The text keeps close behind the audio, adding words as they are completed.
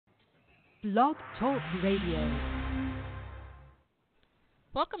Blog Talk Radio.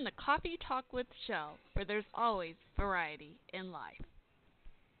 Welcome to Coffee Talk with Shell, where there's always variety in life.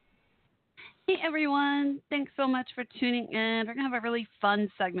 Hey everyone, thanks so much for tuning in. We're going to have a really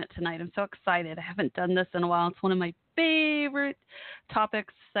fun segment tonight. I'm so excited. I haven't done this in a while. It's one of my favorite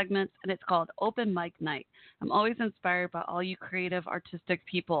topics, segments, and it's called Open Mic Night. I'm always inspired by all you creative, artistic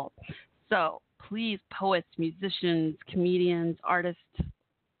people. So please, poets, musicians, comedians, artists,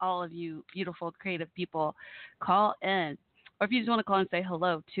 all of you beautiful, creative people, call in. Or if you just want to call and say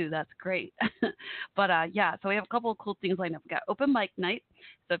hello, too, that's great. But, so we have a couple of cool things lined up. We've got open mic night.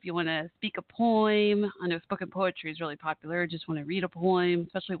 So if you want to speak a poem, I know spoken poetry is really popular. Just want to read a poem,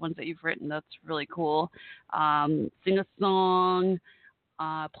 especially ones that you've written. That's really cool. Sing a song,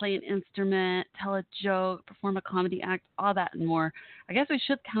 play an instrument, tell a joke, perform a comedy act, all that and more. I guess we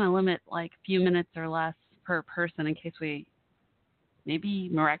should kind of limit like a few minutes or less per person in case we maybe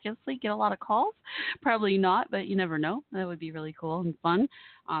miraculously get a lot of calls. Probably not, but you never know. That would be really cool and fun.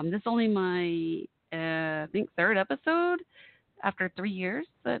 This is only my, I think, third episode after 3 years.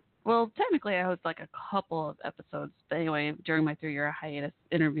 Well, technically I host like a couple of episodes. But anyway, during my 3-year hiatus,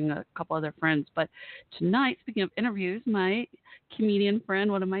 interviewing a couple other friends. But tonight, speaking of interviews, my comedian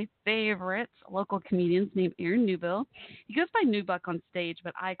friend, one of my favorites, local comedians named Aaron Newbill. He goes by Newbuck on stage,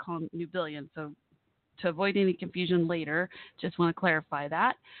 but I call him Newbillion. So to avoid any confusion later, just want to clarify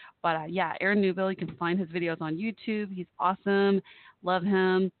that. But Aaron Newbill, you can find his videos on YouTube. He's awesome. Love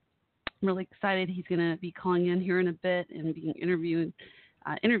him. I'm really excited. He's going to be calling in here in a bit and being interviewing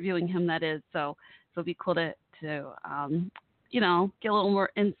him, that is. So it'll be cool to get a little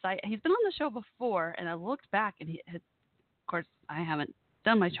more insight. He's been on the show before, and I looked back, and of course, I haven't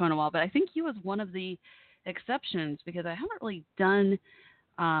done my show in a while, but I think he was one of the exceptions because I haven't really done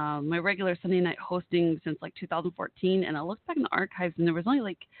my regular Sunday night hosting since like 2014, and I looked back in the archives, and there was only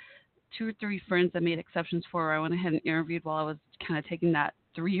like 2 or 3 friends that made exceptions for her. I went ahead and interviewed while I was kind of taking that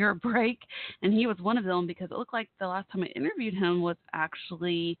 3-year break, and he was one of them because it looked like the last time I interviewed him was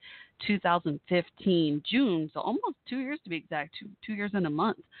actually 2015 June, so almost 2 years to be exact, 2 years and a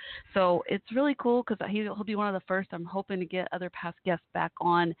month. So it's really cool because he'll be one of the first. I'm hoping to get other past guests back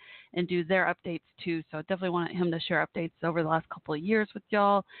on and do their updates too. So I definitely want him to share updates over the last couple of years with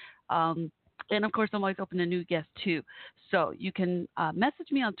y'all. And, of course, I'm always open to new guests, too. So you can message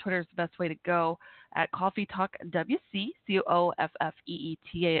me on Twitter is the best way to go at Coffee Talk WC,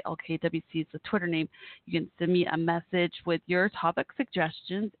 COFFEETALKWC is the Twitter name. You can send me a message with your topic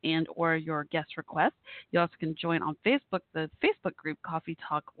suggestions and or your guest requests. You also can join on Facebook, the Facebook group Coffee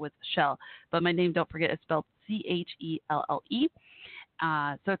Talk with Shell. But my name, don't forget, is spelled CHELLE.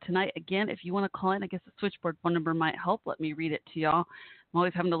 So tonight, again, if you want to call in, I guess the switchboard phone number might help. Let me read it to y'all. I'm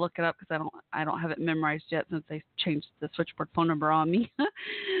always having to look it up because I don't have it memorized yet since they changed the switchboard phone number on me.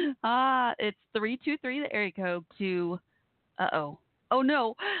 It's 323, the area code to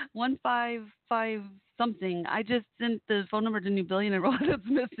 155 something. I just sent the phone number to Newbillion and realized it's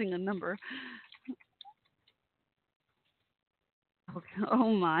missing a number. Okay.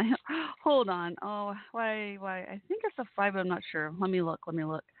 Oh my, hold on. Oh, why? I think it's a 5, but I'm not sure. Let me look.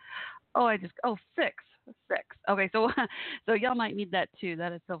 Six. Okay, so y'all might need that too.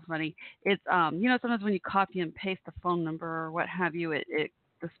 That is so funny. It's sometimes when you copy and paste the phone number or what have you,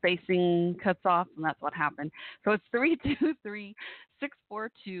 the spacing cuts off, and that's what happened. So it's 323-642-1556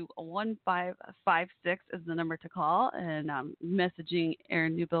 is the number to call, and I'm messaging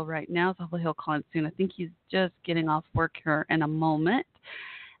Aaron Newbill right now, so hopefully he'll call in soon. I think he's just getting off work here in a moment.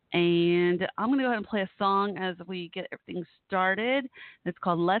 And I'm going to go ahead and play a song as we get everything started. It's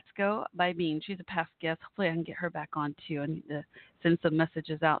called Let's Go by Bean. She's a past guest. Hopefully I can get her back on too. I need to send some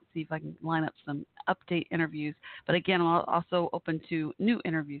messages out, see if I can line up some update interviews. But again, I'm also open to new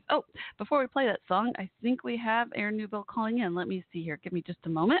interviews. Oh, before we play that song, I think we have Aaron Newbill calling in. Let me see here. Give me just a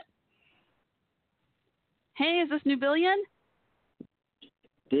moment. Hey, is this Newbillion?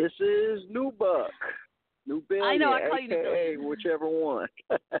 This is Newbuck. Newbillion, I know, I call you Newbillion. Whichever one.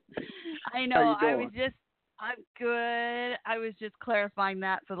 I know. How you doing? I'm good. I was just clarifying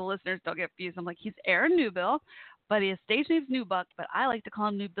that so the listeners don't get confused. I'm like, he's Aaron Newbill, but his stage name's Newbuck, but I like to call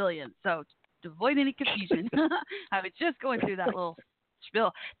him Newbillion. So to avoid any confusion, I was just going through that little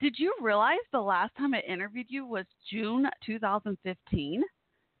spiel. Did you realize the last time I interviewed you was June 2015?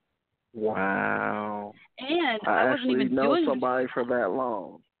 Wow. And I wasn't even know doing somebody for that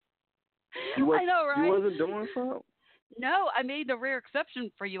long. I know, right? You wasn't doing something? No, I made a rare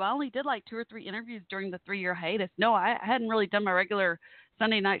exception for you. I only did like 2 or 3 interviews during the 3-year hiatus. No, I hadn't really done my regular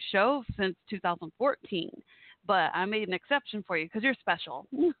Sunday night show since 2014. But I made an exception for you because you're special.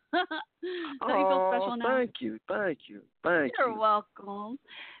 Don't you feel special now? Thank you. You're welcome.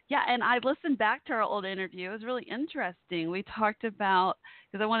 Yeah, and I listened back to our old interview. It was really interesting. We talked about,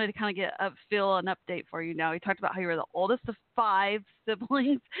 because I wanted to kind of get a feel an update for you now. We talked about how you were the oldest of 5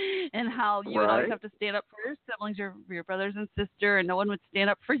 siblings and how you would always Right. have to stand up for your siblings, your brothers and sister, and no one would stand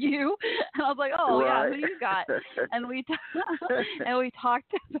up for you. And I was like, oh yeah, who Right. do you got? And we and we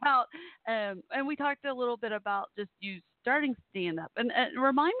talked about and we talked a little bit about just you starting stand up. And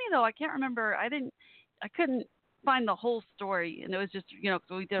remind me though, I can't remember. I couldn't find the whole story, and it was just, because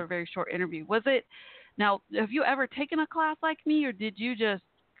we did a very short interview. Was it, now, have you ever taken a class like me, or did you just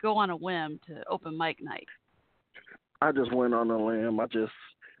go on a whim to open mic night? I just went on a limb. I just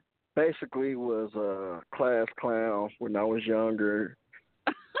basically was a class clown when I was younger.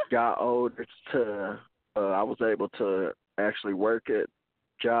 Got older to, I was able to actually work at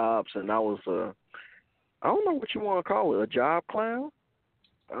jobs, and I was I don't know what you want to call it, a job clown?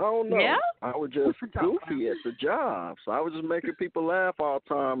 I don't know. Yeah? I was just goofy at the job. So I was just making people laugh all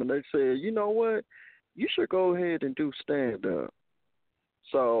the time, and they said, you know what? You should go ahead and do stand-up.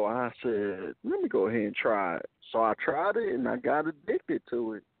 So I said, let me go ahead and try it. So I tried it, and I got addicted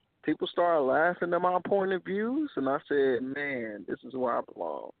to it. People started laughing at my point of views, and I said, man, this is where I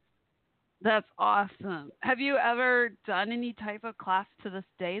belong. That's awesome. Have you ever done any type of class to this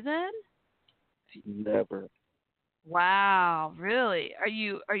day then? Never. Wow, really? Are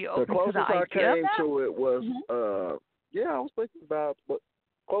you The open to closest the I idea of came that? to it was, Mhm. yeah, I was thinking about, but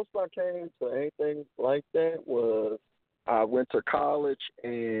closest I came to anything like that was I went to college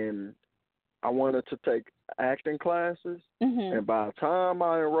and I wanted to take acting classes. Mhm. And by the time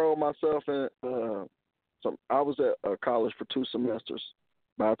I enrolled myself in, I was at college for 2 semesters.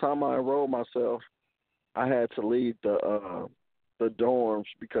 By the time I enrolled myself, I had to leave the dorms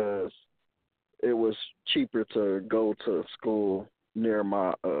because it was cheaper to go to school near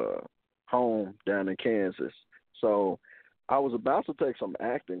my home down in Kansas. So I was about to take some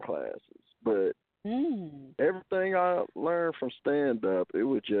acting classes, but Mm. everything I learned from stand up, it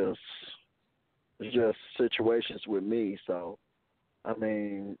was just situations with me. So I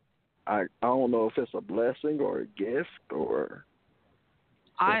mean, I don't know if it's a blessing or a gift or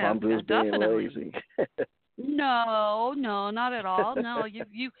I if I'm have just being definitely. lazy. No, no, not at all. No,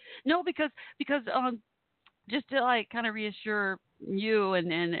 you no, because just to like kind of reassure you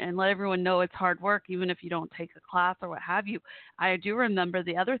and let everyone know it's hard work even if you don't take a class or what have you. I do remember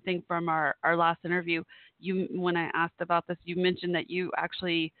the other thing from our last interview. You, when I asked about this, you mentioned that you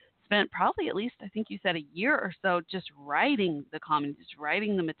actually spent probably at least, I think you said, a year or so just writing the comedy, just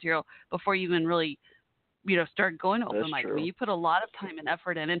writing the material before you even really start going to open That's mic. I mean, true. you put a lot of time and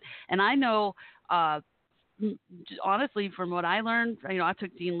effort in, and I know, honestly, from what I learned, I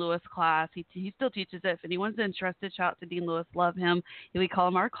took Dean Lewis class. He still teaches it. If anyone's interested, shout out to Dean Lewis. Love him. We call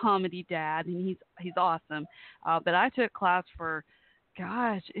him our comedy dad, and he's awesome. But I took class for,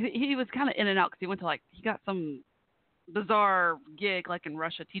 gosh, he was kind of in and out because he went to he got some bizarre gig like in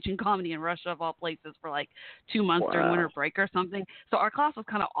Russia, teaching comedy in Russia of all places for like 2 months during Wow. winter break or something. So our class was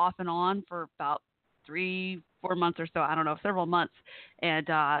kind of off and on for about 3-4 months or so. I don't know, several months. And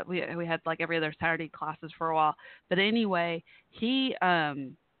we had like every other Saturday classes for a while. But anyway, he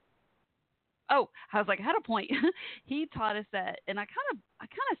oh, I was like, I had a point. He taught us that, and I kind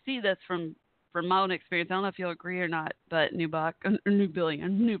of see this from my own experience. I don't know if you'll agree or not, but Newbuck, or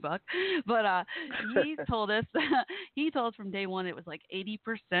Newbuck, but he told us from day one it was like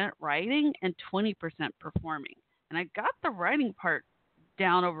 80% writing and 20% performing. And I got the writing part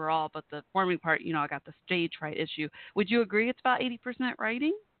down overall, but the performing part, I got the stage fright issue. Would you agree it's about 80%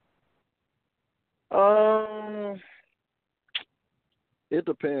 writing? Um, it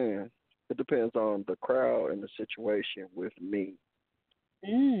depends. It depends on the crowd and the situation with me.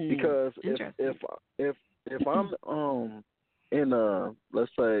 Because Interesting. if I'm in a,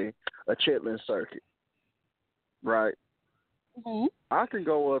 let's say, a chitlin circuit, right? Hmm. I can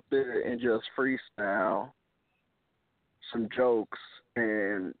go up there and just freestyle some jokes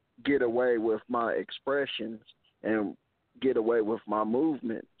and get away with my expressions and get away with my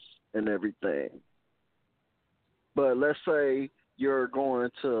movements and everything. But let's say you're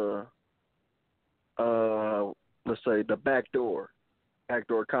going to let's say the backdoor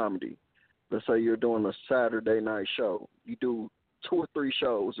comedy. Let's say you're doing a Saturday night show. You do 2 or 3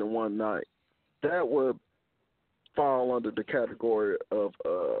 shows in one night. That would fall under the category of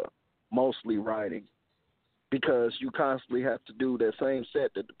mostly writing because you constantly have to do that same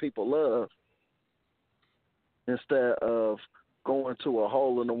set that the people love instead of going to a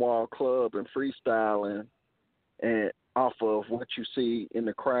hole in the wall club and freestyling and off of what you see in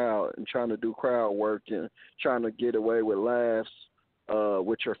the crowd and trying to do crowd work and trying to get away with laughs,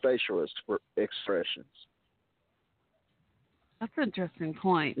 with your facial expressions. That's an interesting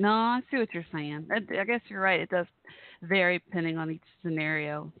point. No, I see what you're saying. I guess you're right. It does vary depending on each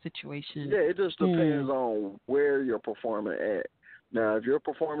scenario, situation. Yeah, it just depends on where you're performing at. Now, if you're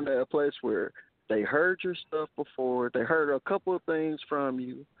performing at a place where they heard your stuff before, they heard a couple of things from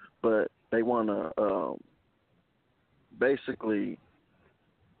you, but they want to basically,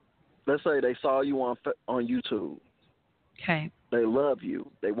 let's say they saw you on YouTube. Okay. They love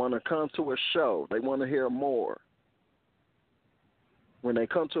you. They want to come to a show. They want to hear more. When they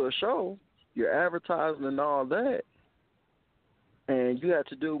come to a show, you're advertising and all that, and you had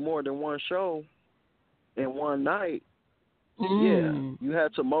to do more than one show in one night. Yeah, you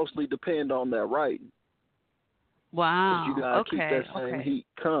had to mostly depend on that writing. Wow. You gotta keep that same heat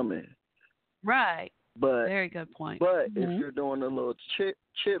coming. Right. But very good point. But if you're doing a little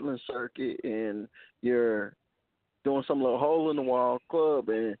chitlin circuit and you're doing some little hole in the wall club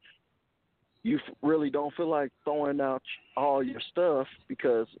and you really don't feel like throwing out all your stuff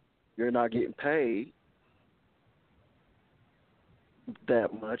because you're not getting paid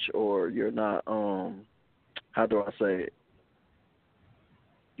that much, or you're not how do I say it?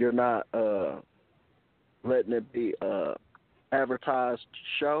 You're not letting it be a advertised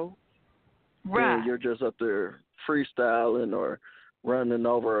show. Right. Then you're just up there freestyling or running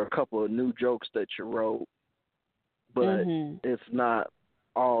over a couple of new jokes that you wrote, but it's not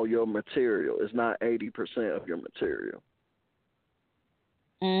all your material. It's not 80% of your material.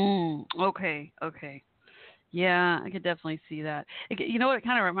 Okay. Yeah, I could definitely see that. You know what it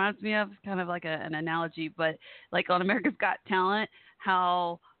kind of reminds me of? Kind of like an analogy, but like on America's Got Talent,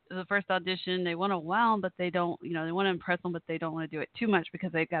 how the first audition, they want to wow them, but they don't, they want to impress them, but they don't want to do it too much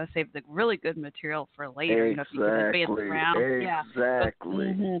because they've got to save the really good material for later. Exactly. If you can advance around.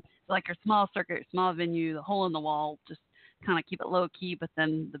 Exactly. Yeah. But, like your small circuit, small venue, the hole in the wall, just kind of keep it low key, but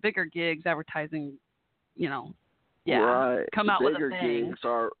then the bigger gigs, advertising, right. come out with a thing. Gigs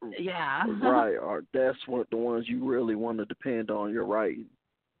are right. That's what the ones you really want to depend on your writing.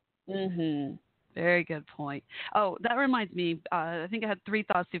 Very good point. Oh, that reminds me. I think I had 3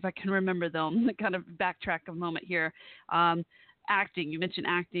 thoughts. See if I can remember them. Kind of backtrack a moment here. Acting. You mentioned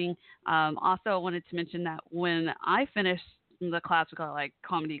acting. Also, I wanted to mention that when I finished the class, we call it like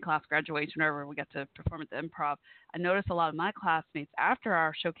comedy class graduation, wherever we got to perform at the Improv, I noticed a lot of my classmates after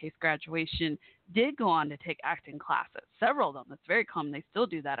our showcase graduation did go on to take acting classes. Several of them. It's very common. They still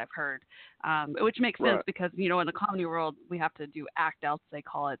do that, I've heard, which makes sense because, in the comedy world, we have to do act outs, they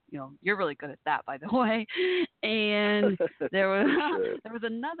call it. You're really good at that, by the way. And there was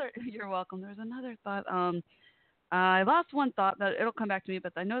another, you're welcome. There was another thought. I lost one thought, but it'll come back to me.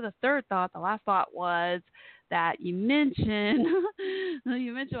 But I know the last thought was that you mentioned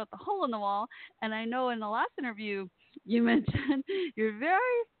about the hole in the wall. And I know in the last interview, you mentioned your very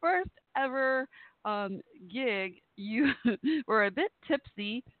first ever gig, you were a bit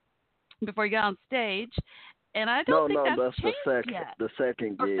tipsy before you got on stage. And I don't think that's changed yet. The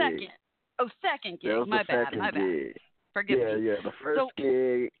second gig. Second gig. That was my the bad. gig. Forgive me. Yeah. The first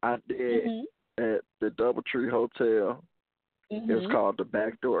gig I did at the Doubletree Hotel. It's called the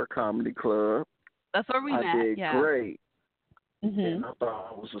Backdoor Comedy Club. That's where we met. I did great. And I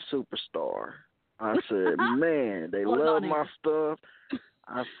thought I was a superstar. I said, man, they love my stuff.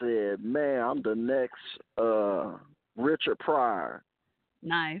 I said, man, I'm the next Richard Pryor.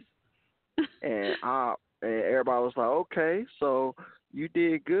 Nice. and everybody was like, okay, so you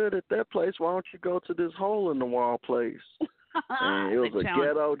did good at that place. Why don't you go to this hole in the wall place? And it was a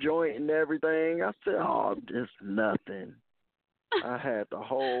ghetto joint and everything. I said, oh, this nothing. I had the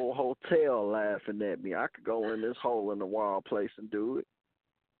whole hotel laughing at me. I could go in this hole in the wall place and do it.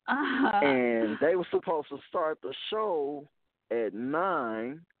 And they were supposed to start the show at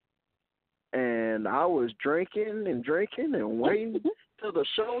 9, and I was drinking and waiting till the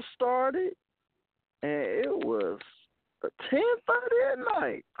show started, and it was 10:30 at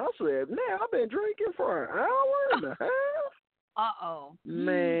night. I said, man, I've been drinking for an hour and a half.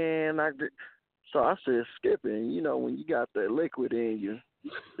 Man, so I said, skipping, when you got that liquid in you,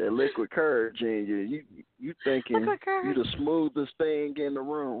 that liquid courage in you thinking you the smoothest thing in the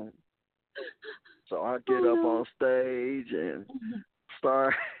room. So I get up on stage and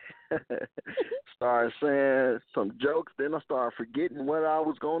start saying some jokes. Then I started forgetting what I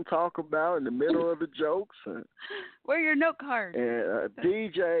was going to talk about in the middle of the jokes. And where are your note cards? And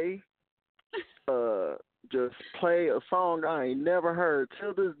DJ just play a song I ain't never heard.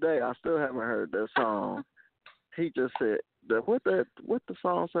 Till this day, I still haven't heard that song. He just said, what the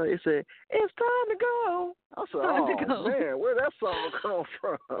song say? He said, it's time to go. I said, oh, man, where that song come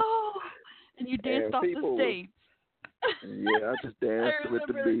from? Oh, and you danced off the stage. Yeah, I just danced with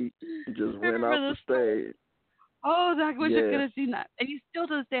the beat and just went off the stage. Oh, I wish I Yes. could have seen that. And you still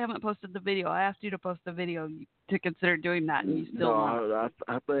to this day haven't posted the video. I asked you to post the video to consider doing that, and you still not. No,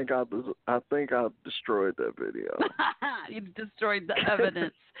 I think I destroyed that video. You destroyed the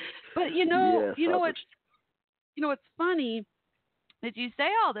evidence. But Yes, you know what's funny is you say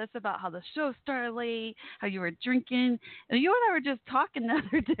all this about how the show started late, how you were drinking, and you and I were just talking the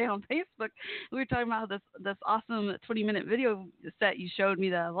other day on Facebook. We were talking about this awesome 20-minute video set you showed me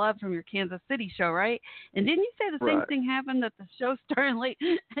that I loved from your Kansas City show, right? And didn't you say the same right. thing happened, that the show started late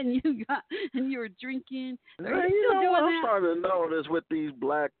and you were drinking? Are Man, you still know what? doing I'm that? starting to notice with these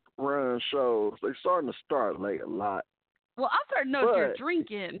black run shows, they're starting to start late a lot. Well, I'm starting to know if you're But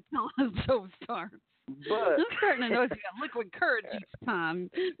drinking until the show starts. but I'm starting to know if you got liquid courage each time.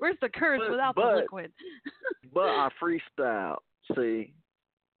 Where's the courage without the but liquid? but I freestyle. See,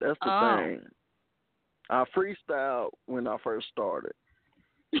 that's the Oh. thing. I freestyled when I first started.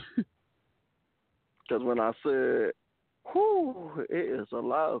 Because when I said, "Whew, it is a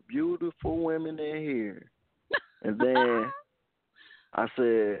lot of beautiful women in here," and then I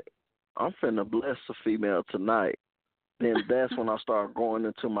said, "I'm finna bless a female tonight." Then that's when I started going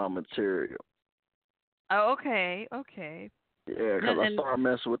into my material. Oh, okay. Yeah, because I And started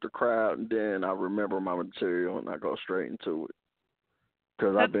messing with the crowd, and then I remember my material, and I go straight into it.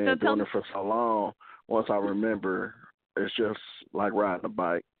 Because I've been tell doing it for so long, once I remember, it's just like riding a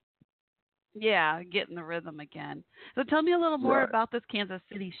bike. yeah, getting the rhythm again. So tell me a little more Right. about this Kansas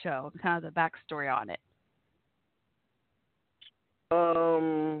City show, kind of the backstory on it.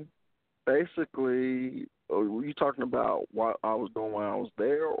 Basically, were you talking about what I was doing when I was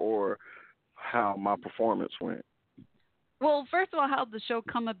there, or how my performance went? Well, first of all, how did the show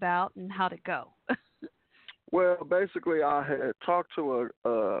come about and how'd it go? Well, basically, I had talked to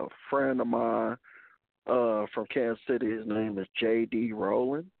a friend of mine from Kansas City. His name is J.D.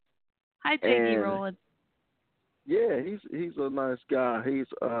 Rowland. Hi, J.D. And Rowland. yeah, he's a nice guy.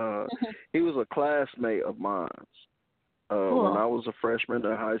 He was a classmate of mine. Cool. When I was a freshman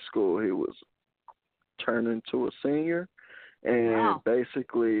in high school, he was turning to a senior, and Wow.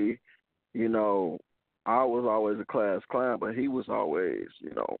 basically, I was always a class clown, but he was always,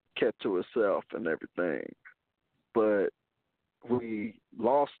 kept to himself and everything. But we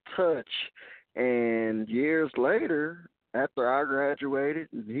lost touch, and years later, after I graduated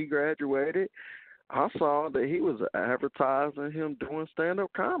and he graduated, I saw that he was advertising him doing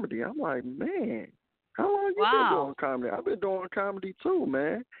stand-up comedy. I'm like, man, how long you been doing comedy? I've been doing comedy too,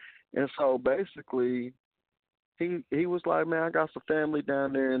 man. And so basically, he was like, man, I got some family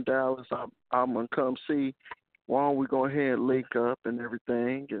down there in Dallas. I'm gonna come see. Why don't we go ahead and link up and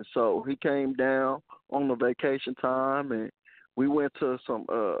everything? And so he came down on the vacation time, and we went to some.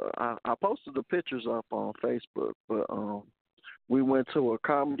 I posted the pictures up on Facebook, but we went to a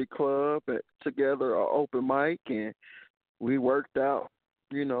comedy club together, an open mic, and we worked out,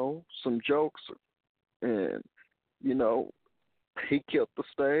 some jokes, and he killed the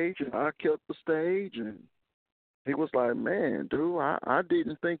stage, and I killed the stage, and he was like, man, dude, I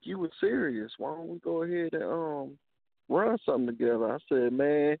didn't think you were serious. Why don't we go ahead and run something together? I said,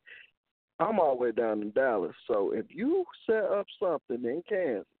 man, I'm all the way down in Dallas, so if you set up something in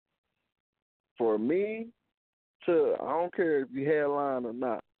Kansas for me to, I don't care if you headline or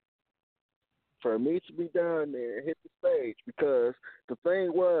not, for me to be down there and hit the stage, because the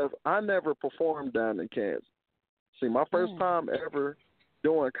thing was, I never performed down in Kansas. See, my first time ever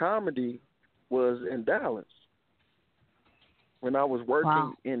doing comedy was in Dallas, when I was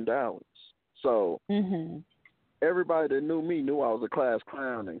working in Dallas. So everybody that knew me knew I was a class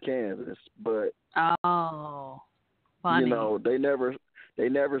clown in Kansas, but funny. they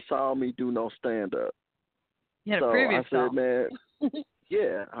never saw me do no stand up. You had to So prove I yourself. said, man,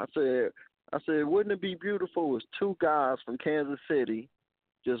 yeah, I said, wouldn't it be beautiful if two guys from Kansas City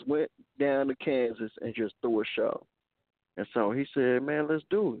just went down to Kansas and just threw a show? And so he said, man, let's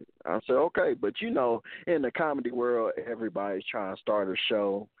do it. I said, okay. But, in the comedy world, everybody's trying to start a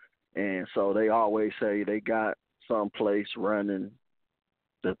show. And so they always say they got some place running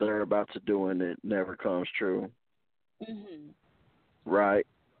that they're about to do, and it never comes true. Right?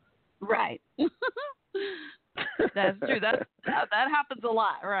 Right. That's true. That happens a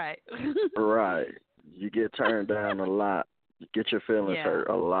lot, right? Right. You get turned down a lot. You get your feelings hurt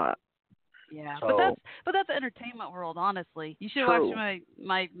a lot. Yeah, so, but that's the entertainment world, honestly. You should watch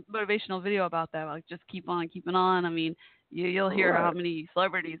my motivational video about that. Like, just keep on keeping on. I mean, you'll hear how many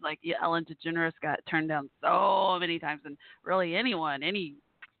celebrities like Ellen DeGeneres got turned down so many times, and really anyone,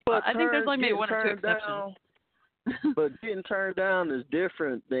 But I think there's only maybe one or two exceptions. But getting turned down is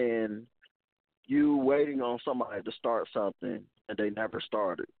different than you waiting on somebody to start something and they never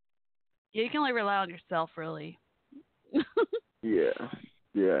started. Yeah, you can only rely on yourself, really. Yeah,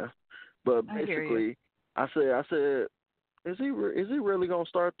 yeah. But I hear you. basically, I said, is he really gonna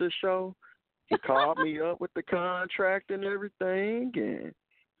start this show? He called me up with the contract and everything, and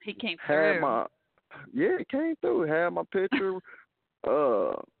He came had through. my it came through. Had my picture,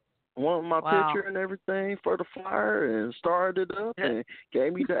 uh, wanted my Wow. picture and everything for the flyer, and started it up, and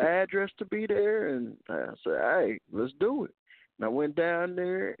gave me the address to be there, and I said, hey, let's do it. And I went down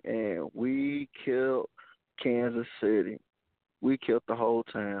there, and we killed Kansas City. We killed the whole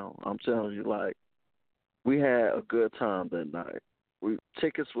town. I'm telling you, like, we had a good time that night.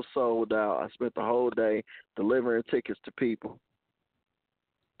 Tickets were sold out. I spent the whole day delivering tickets to people.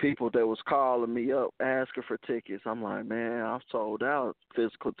 People that was calling me up asking for tickets. I'm like, man, I've sold out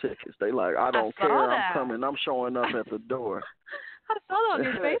physical tickets. They like, I don't saw care. that. I'm coming. I'm showing up at the door. I saw that on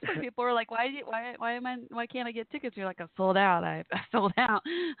your Facebook. People were like, why can't I get tickets? You're like, I sold out. I sold out.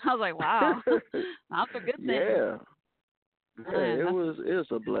 I was like, wow, that's a good thing. Yeah. Man, It was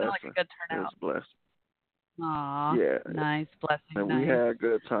a blessing. like a good It was turnout. a blessing. Aw, Yeah. nice blessing. And nice. we had a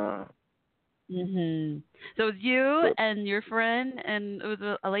good time. Mhm. So it was you and your friend, and it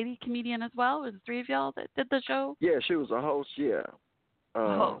was a lady comedian as well. It was the three of y'all that did the show. Yeah, she was a host. Yeah.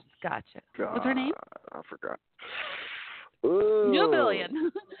 Host, gotcha. God, What's her name? I forgot.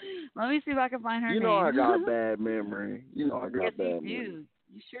 Newbillion. Let me see if I can find her name. You know I got bad memory. You know I got yes, bad you memory. do.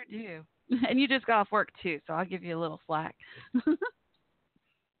 You sure do. And you just got off work too, so I'll give you a little slack.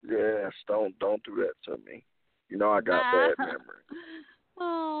 Yes, don't do that to me. You know I got bad memory.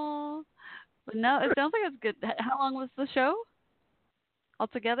 Oh, but no, it sounds like it's good. How long was the show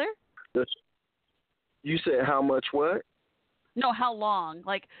altogether? You said how much what? No, how long?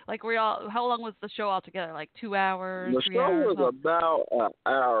 Like we all. How long was the show altogether? Like 2 hours, The 3 show hours? was about an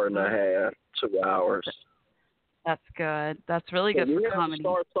hour and a half, 2 hours. That's good. That's really good for comedy. We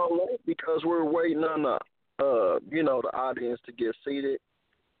had to start so late because we were waiting on the audience to get seated.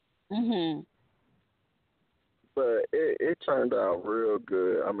 Mhm. But it turned out real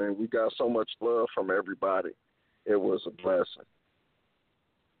good. I mean, we got so much love from everybody. It was a blessing.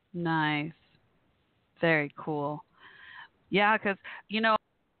 Nice. Very cool. Yeah, because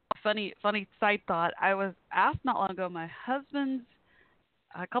funny side thought. I was asked not long ago. My husband's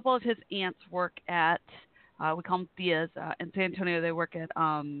a couple of his aunts work at we call them Theas in San Antonio. They work at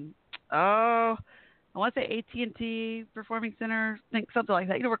I want to say AT&T Performing Center, think something like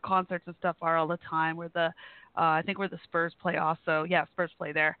that. You know where concerts and stuff are all the time. Where the I think where the Spurs play also. Yeah, Spurs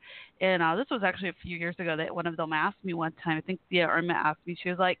play there. And this was actually a few years ago that one of them asked me one time. I think Irma asked me. She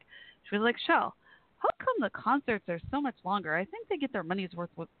was like, Shell, how come the concerts are so much longer? I think they get their money's worth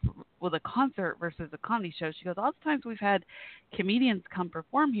with a concert versus a comedy show. She goes, all the times we've had comedians come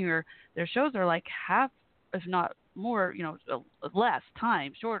perform here, their shows are like half, if not more, less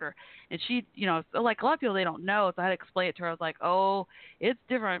time, shorter. And she, like a lot of people, they don't know. So I had to explain it to her. I was like, oh, it's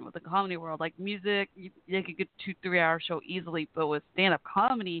different with the comedy world. Like music, they could get 2-3 hour show easily, but with stand-up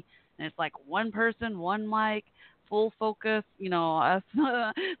comedy, and it's like one person, one mic, full focus, us,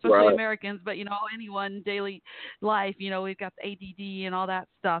 especially right. Americans, but, anyone daily life, we've got the ADD and all that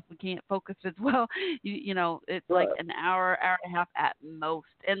stuff. We can't focus as well. It's right. like an hour and a half at most.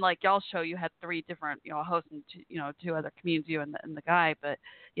 And like y'all show, you had 3 different, hosts and, 2 other comedians, you and the guy. But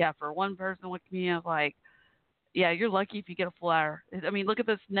yeah, for one person, one comedian, I was like, yeah, you're lucky if you get a full hour. I mean, look at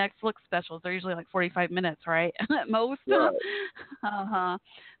this Netflix specials. They're usually like 45 minutes, right? At most. Right. Uh-huh.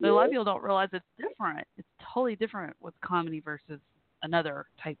 But a lot of people don't realize it's different. It's totally different with comedy versus another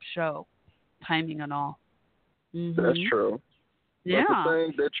type show, timing and all. Mm-hmm. That's true. Yeah.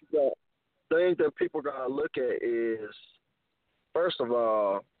 But the thing that people got to look at is, first of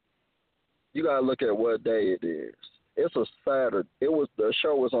all, you got to look at what day it is. It's a Saturday. The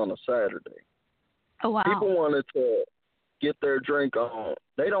show was on a Saturday. Oh, wow. People wanted to get their drink on.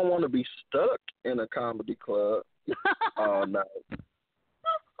 They don't want to be stuck in a comedy club all night.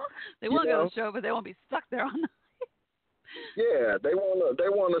 They want to go to the show, but they won't be stuck there all night. Yeah, they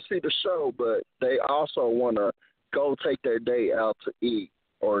want to see the show, but they also want to go take their day out to eat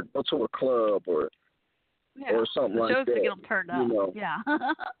or go to a club or something like that. The shows to get them turned up. Yeah.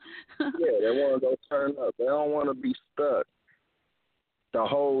 Yeah, they want to go turn up. They don't want to be stuck the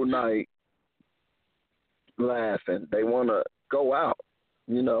whole night laughing. They want to go out.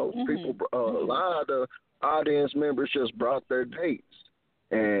 Mm-hmm. People, a lot of the audience members just brought their dates,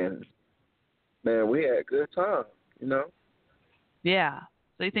 and man, we had a good time. Yeah.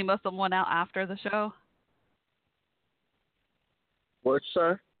 So you think most of them went out after the show? What's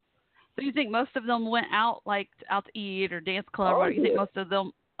that? So you think most of them went out, like out to eat or dance club, or you think most of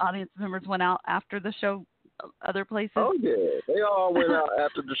them audience members went out after the show, other places? Oh yeah, they all went out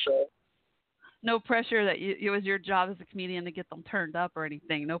after the show. No pressure that it was your job as a comedian to get them turned up or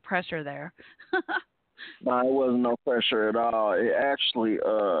anything. No pressure there. No, it wasn't no pressure at all. It actually,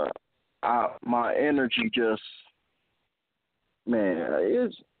 my energy just, man,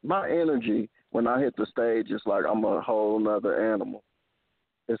 it's my energy when I hit the stage. It's like I'm a whole nother animal.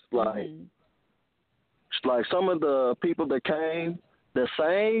 It's like, it's like some of the people that came the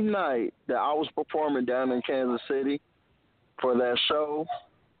same night that I was performing down in Kansas City for that show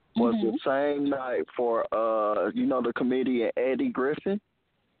was the same night for the comedian Eddie Griffin.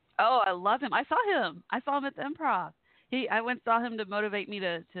 Oh, I love him. I saw him. I saw him at the Improv. I went and saw him to motivate me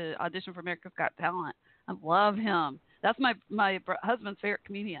to audition for America's Got Talent. I love him. That's my husband's favorite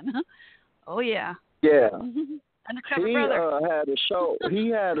comedian. Oh yeah. Yeah. Undercover he brother. had a show. He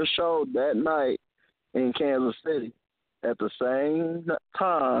had a show that night in Kansas City at the same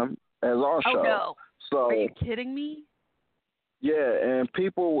time as our show. Oh no. So are you kidding me? Yeah, and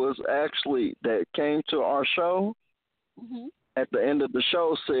people was actually that came to our show. At the end of the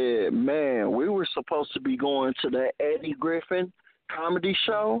show said, man, we were supposed to be going to that Eddie Griffin comedy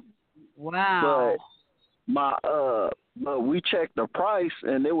show. Wow. But we checked the price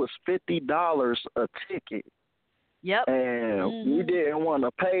and it was $50 a ticket. Yep. And we didn't want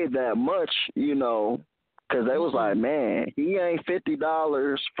to pay that much, because they was like, man, he ain't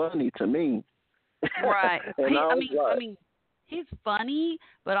 $50 funny to me. Right. And I mean, he's funny,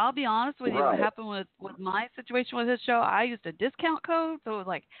 but I'll be honest with you. What happened with my situation with his show, I used a discount code, so it was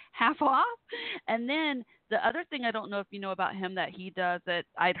like half off. And then the other thing I don't know if you know about him that he does that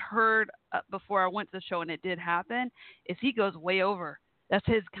I'd heard before I went to the show, and it did happen, is he goes way over. That's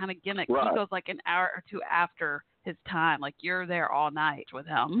his kind of gimmick. Right. He goes like an hour or two after his time. Like you're there all night with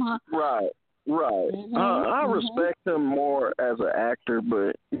him. Right. I respect him more as an actor,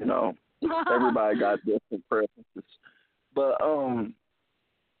 but, everybody got different preferences. But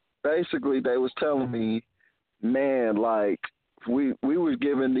basically they was telling me, man, like we was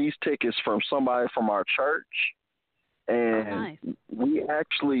given these tickets from somebody from our church, and we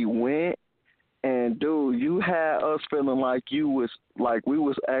actually went, and dude, you had us feeling like we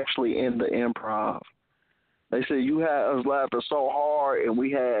was actually in the Improv. They said you had us laughing so hard, and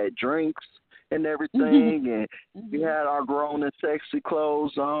we had drinks and everything, and we had our grown and sexy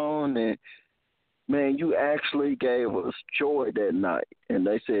clothes on, and man, you actually gave us joy that night. And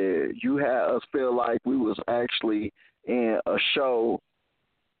they said you had us feel like we was actually in a show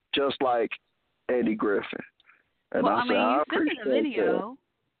just like Eddie Griffin. And well, I said, I you sent appreciate me the video.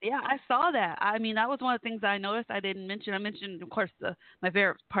 that. Yeah, I saw that. I mean, that was one of the things I noticed I didn't mention. I mentioned, of course, my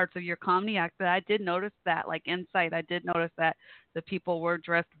favorite parts of your comedy act, but I did notice that, like, inside, I did notice that the people were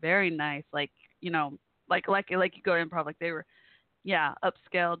dressed very nice, like, like you go to improv, like they were,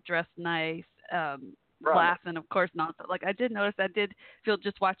 upscale, dressed nice, laughing, of course not. But, like, I did notice, I did feel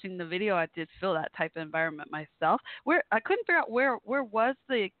just watching the video, I did feel that type of environment myself. Where I couldn't figure out where was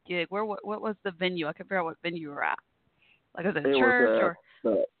the gig, what was the venue? I couldn't figure out what venue you were at. Like, was it a church or?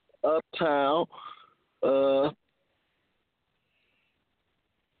 Uptown.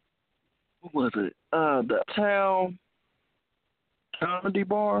 What was it? The Uptown Comedy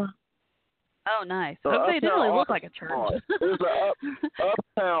Bar. Oh, nice. Okay, it didn't really look like a church. It was the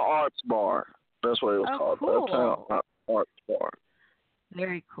Uptown Arts Bar. That's what it was called. Cool. Uptown Arts Bar.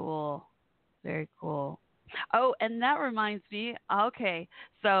 Very cool. Very cool. Oh, and that reminds me. Okay,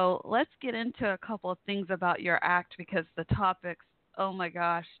 so let's get into a couple of things about your act, because the topics, oh my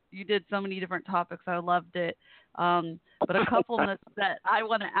gosh, you did so many different topics. I loved it. But a couple that I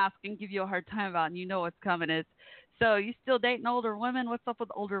want to ask and give you a hard time about, and you know what's coming, is, so you still dating older women? What's up with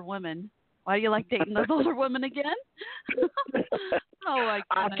older women? Why do you like dating those older women again? Oh, my goodness.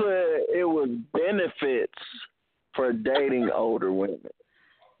 I said it was benefits for dating older women.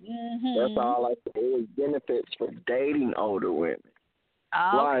 That's all I said. It was benefits for dating older women.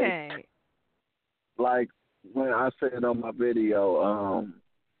 Okay. Like when I said on my video,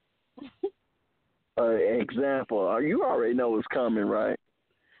 example, you already know what's coming, right?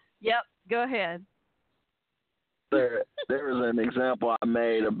 Yep, go ahead. There was an example I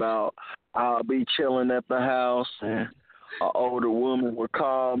made about I'll be chilling at the house and an older woman would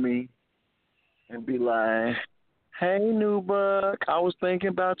call me and be like, hey, Newbuck, I was thinking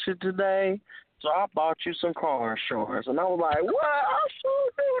about you today, so I bought you some car insurance. And I was like, what? I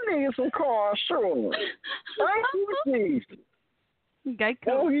sure do need some car insurance. Thank you, Jesus. Okay,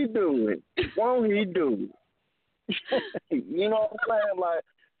 cool. Won't he do it? Won't he do it? You know what I'm saying? Like,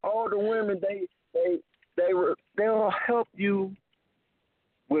 older women, they'll help you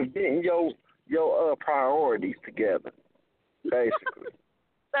with getting your priorities together, basically.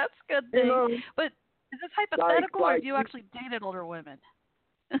 That's a good thing. But is this hypothetical, or have you actually dated older women?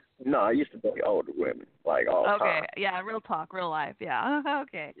 No, I used to date older women, like all the Okay, time. yeah, real talk, real life, yeah.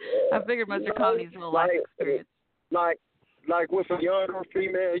 Okay. I Yeah. figured most of You your know, comedy's real life experience. like, like with a younger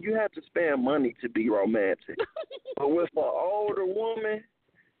female, you have to spend money to be romantic. But with an older woman,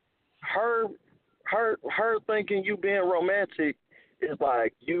 her her thinking you being romantic is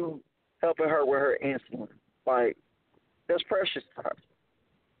like you helping her with her insulin. Like that's precious time.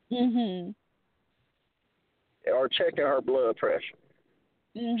 Mhm. Or checking her blood pressure.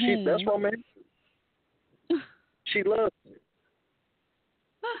 That's Mhm. romantic. She loves it.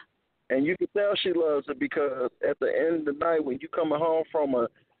 And you can tell she loves it because at the end of the night when you coming home from a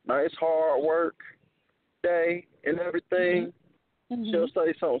nice hard work day and everything, she'll Mhm.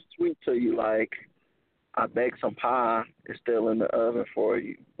 say something sweet to you like, I baked some pie. It's still in the oven for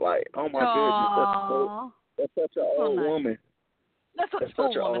you. Like, oh my goodness, Aww. that's such an So old nice. woman. That's That's a such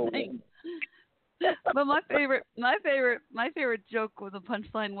old an woman old thing. woman. But my favorite joke with the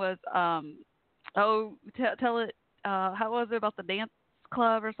punchline was tell it how was it about the dance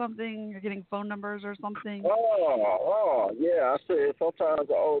club or something? You're getting phone numbers or something. Yeah. I said sometimes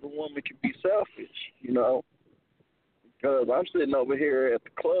an older woman can be selfish, you know, because I'm sitting over here at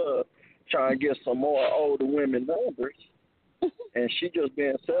the club trying to get some more older women numbers, and she just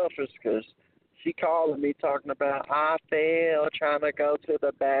being selfish because she calling me talking about I failed trying to go to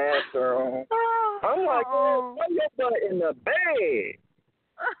the bathroom. I'm like, Oh. why your butt in the bed?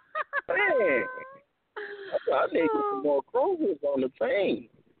 Man, I need some more cruisers on the team.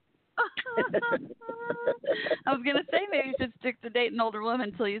 I was gonna say maybe you should stick to dating older women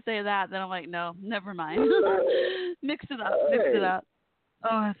until you say that. Then I'm like, no, never mind. Mix it up, mix it up.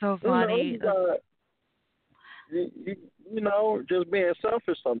 Oh, that's so funny. You know, just being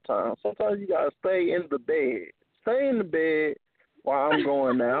selfish sometimes. Sometimes you gotta stay in the bed. Stay in the bed while I'm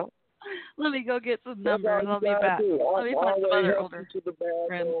going out. Let me go get some That's all numbers. you I'll be gotta back. do. Let me find some Always other help older you to the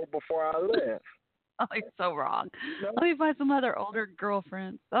friends. bathroom before I left. Oh, you're so wrong. You know? Let me find some other older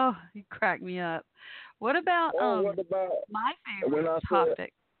girlfriends. Oh, you crack me up. What about What about my when favorite I said?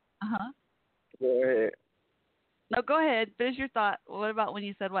 topic? Uh-huh. Go ahead. No, go ahead. Finish your thought. What about when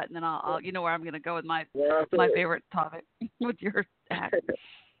you said what? And then I'll you know where I'm going to go with my When I my said, favorite topic with your act.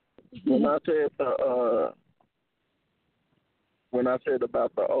 when I said when I said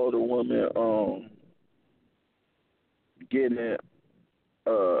about the older woman getting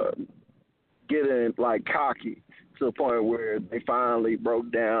uh getting like cocky to the point where they finally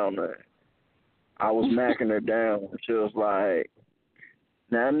broke down and I was macking her down. She was like,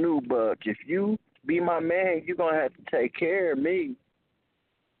 now Newbuck, if you be my man, you're gonna have to take care of me.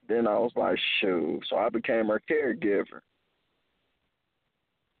 Then I was like, shoot. So I became her caregiver.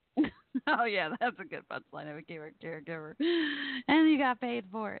 Oh yeah, that's a good punchline. I became a caregiver, and you got paid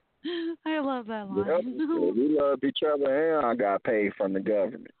for it. I love that Yep. line. We loved each other and I got paid from the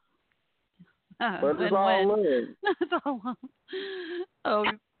government. But it's all in. That's all. Oh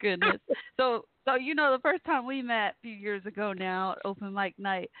goodness. So you know the first time we met a few years ago now, open mic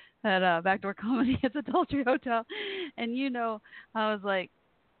night at Backdoor Comedy at the Dolce Hotel, and you know I was like,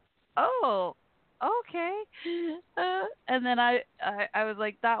 oh, okay. And then I was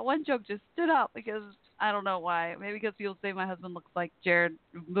like, that one joke just stood out because I don't know why. Maybe because people say my husband looks like Jared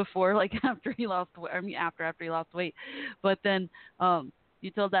before, like after he lost weight. I mean, after he lost weight. But then you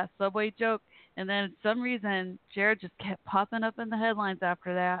told that Subway joke, and then for some reason Jared just kept popping up in the headlines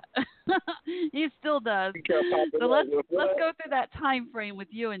after that. He still does. So let's go through that time frame with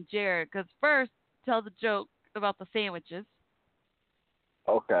you and Jared. Because first, tell the joke about the sandwiches.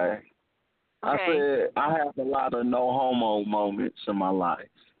 Okay. I said I have a lot of no homo moments in my life.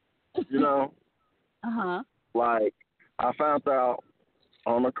 You know? Uh-huh. Like I found out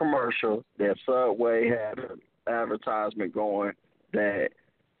on a commercial that Subway had an advertisement going that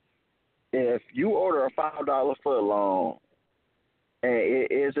if you order a $5 foot long and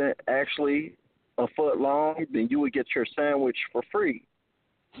it isn't actually a foot long, then you would get your sandwich for free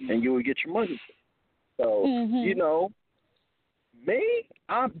and you would get your money. So, you know, me,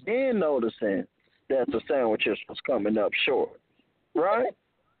 I've been noticing that the sandwiches was coming up short, right?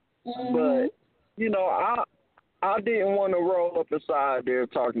 But, you know, I didn't want to roll up inside there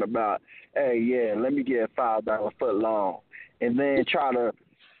talking about, hey, yeah, let me get $5 foot long, and then try to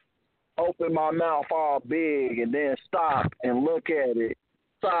open my mouth all big and then stop and look at it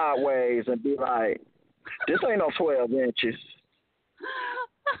sideways and be like, this ain't no 12 inches.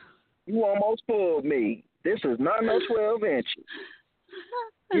 You almost fooled me. This is not no 12 inches.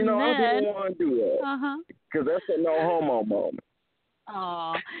 You know, I didn't want to do that because that's a no homo moment.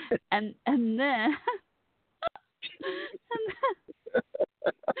 Oh, and then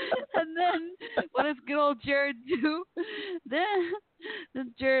then what does good old Jared do? Then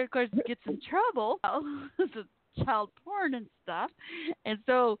Jared, of course, gets in trouble. The child porn and stuff. And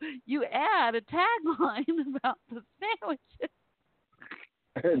so you add a tagline about the sandwiches.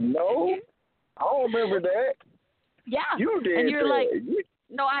 No, I don't remember that. Yeah. You did. And you're that. like,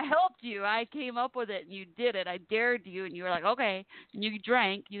 no, I helped you. I came up with it, and you did it. I dared you, and you were like, okay. And you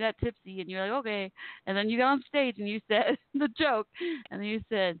drank. You got tipsy, and you're like, okay. And then you got on stage, and you said the joke. And then you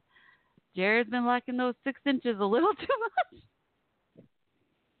said, Jared's been liking those 6 inches a little too much.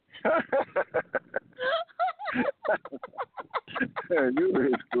 You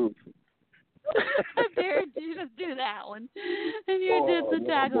is goofy. I dared you to do that one. And you did the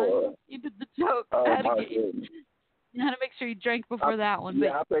tagline. You did the joke. Oh, I had my to goodness. You had to make sure you drank before that one.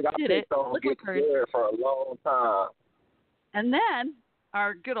 Yeah, I think I picked on Jared for a long time. And then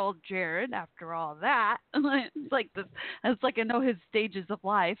our good old Jared, after all that, it's like this. It's like I know his stages of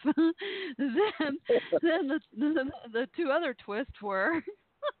life. then the 2 other twists were.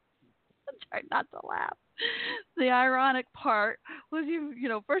 I'm trying not to laugh. The ironic part was you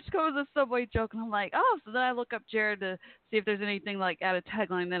first go with the Subway joke, and I'm like, oh, so then I look up Jared to see if there's anything like at a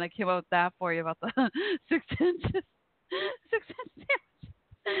tagline. Then I came up with that for you about the 6 inches, 6 inch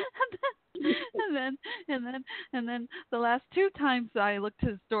sandwich. And then the last 2 times I looked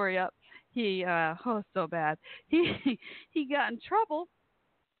his story up, he so bad. He got in trouble,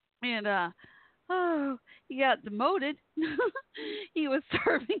 and he got demoted. He was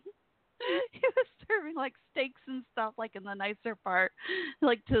serving like steaks and stuff, like in the nicer part,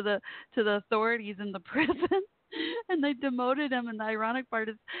 like to the authorities in the prison, and they demoted him. And the ironic part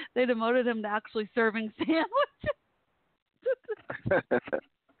is they demoted him to actually serving sandwiches.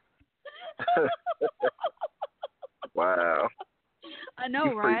 Wow. I know,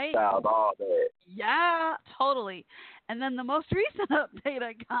 you right? freestyled all that. Yeah, totally. And then the most recent update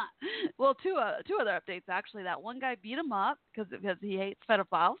I got, well, two other updates actually. That one guy beat him up because he hates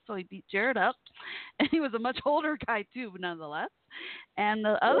pedophiles, so he beat Jared up, and he was a much older guy too, but nonetheless. And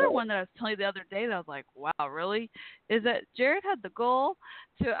the other one that I was telling you the other day that I was like, wow, really, is that Jared had the goal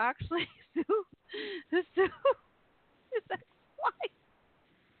to actually sue his ex-wife.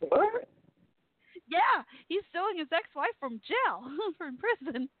 What? Yeah, he's suing his ex-wife from jail, from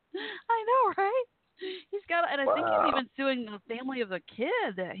prison. I know, right? He's got, and I think he's even suing the family of the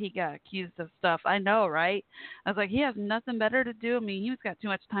kid that he got accused of stuff. I know, right? I was like, he has nothing better to do. I mean, he's got too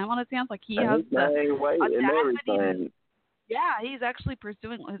much time on his hands. Like he has the audacity. Yeah, he's actually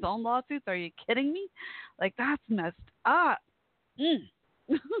pursuing his own lawsuits. Are you kidding me? Like that's messed up.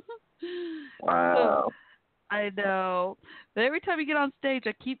 Wow. So, I know. But every time you get on stage,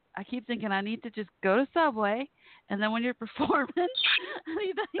 I keep thinking I need to just go to Subway, and then when you're performing, I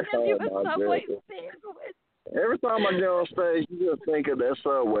need to hand you a Subway sandwich. Every time I get on stage, you just think of that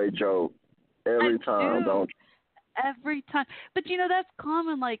Subway joke. Every time, don't you? Every time. But, that's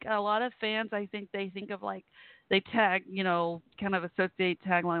common. Like, a lot of fans, I think they think of, like, they tag, kind of associate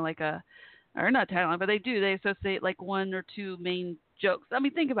tagline like or not tagline, but they do. They associate, like, 1 or 2 main jokes. I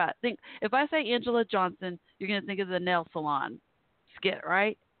mean, think about it. If I say Angela Johnson, you're going to think of the nail salon skit,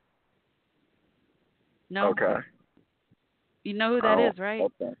 right? No? Okay. You know who that is, right?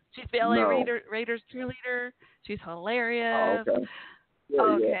 Okay. She's the LA Raiders cheerleader. She's hilarious. Okay.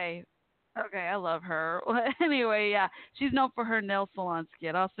 Okay. Okay, I love her. Anyway, yeah, she's known for her nail salon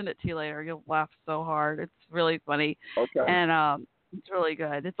skit. I'll send it to you later. You'll laugh so hard. It's really funny. Okay. And it's really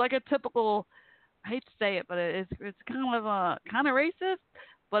good. It's like a typical, I hate to say it, but it's kind of racist,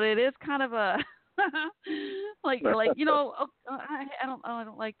 but it is kind of a I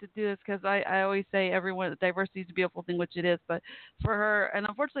don't like to do this because I always say everyone diversity is a beautiful thing, which it is, but for her, and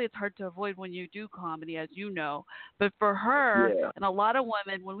unfortunately it's hard to avoid when you do comedy, as you know, but for her and a lot of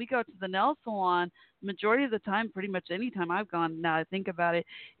women, when we go to the nail salon, majority of the time, pretty much any time I've gone, now I think about it,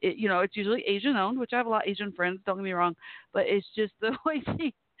 it's usually Asian owned, which I have a lot of Asian friends, don't get me wrong, but it's just the way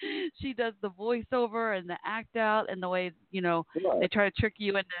she does the voiceover and the act out and the way, they try to trick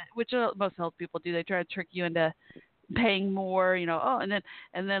you into, which most health people do, they try to trick you into paying more, and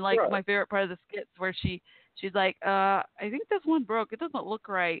then like my favorite part of the skits where she's like, I think this one broke, it doesn't look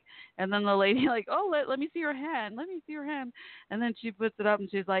right, and then the lady like, oh, let me see your hand, and then she puts it up and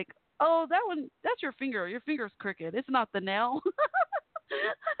she's like, oh, that one, that's your finger's crooked, it's not the nail.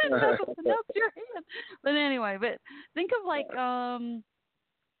 That's your hand. But anyway, think of like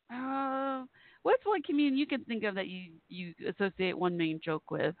what's one comedian you can think of that you associate one main joke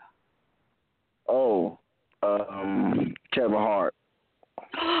with? Oh, Kevin Hart.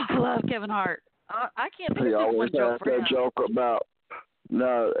 I love Kevin Hart. I can't think he of always one joke has for that him. joke about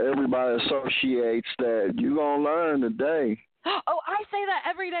now everybody associates that you gonna learn today. Oh, I say that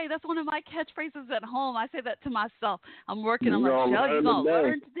every day. That's one of my catchphrases at home. I say that to myself. I'm working. I'm You like, gonna Shell, you're learn going to today.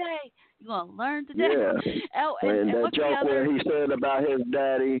 learn today. You're going to learn today. Yeah. Oh, And that what's the joke other? where he said about his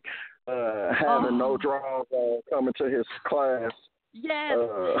daddy having no drawers on coming to his class. Yes,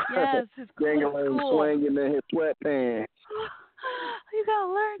 yes. His Dangling, swinging in his sweatpants. You got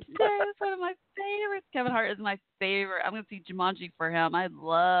to learn today. That's one of my favorites. Kevin Hart is my favorite. I'm going to see Jumanji for him. I've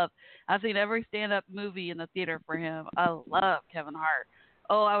seen every stand-up movie in the theater for him. I love Kevin Hart.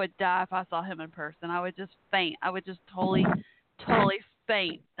 Oh, I would die if I saw him in person. I would just faint. I would just totally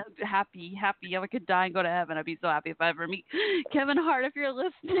faint. Happy. I could die and go to heaven. I'd be so happy if I ever meet Kevin Hart. If you're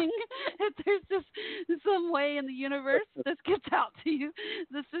listening, if there's just some way in the universe this gets out to you,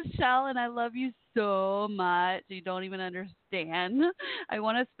 this is Shell, and I love you so much. You don't even understand. I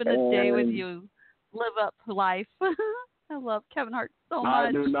want to spend a day with you, live up life. I love Kevin Hart so much.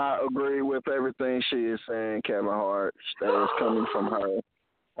 I do not agree with everything she is saying, Kevin Hart. That is coming from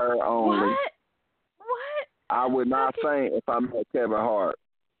her only. What? I would not faint if I met Kevin Hart.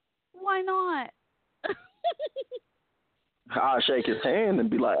 Why not? I'd shake his hand and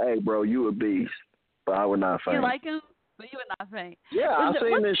be like, "Hey, bro, you a beast." But I would not faint. You like him, but you would not faint. Yeah, I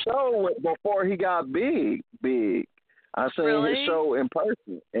seen his show before he got big. I seen his show in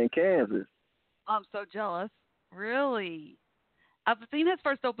person in Kansas. I'm so jealous. Really? I've seen his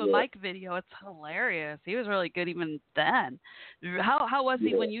first open mic video. It's hilarious. He was really good even then. How was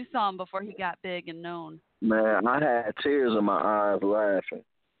he when you saw him before he got big and known? Man, I had tears in my eyes laughing.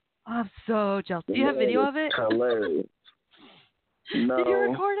 I'm so jealous. Do you have video of it? Hilarious. No. Did you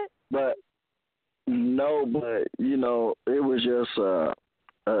record it? But it was just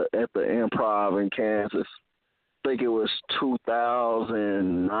at the Improv in Kansas. I think it was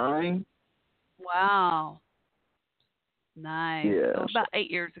 2009. Wow. Nice. Yeah. So about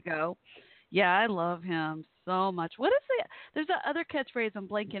 8 years ago. Yeah, I love him so much. What is it? There's that other catchphrase I'm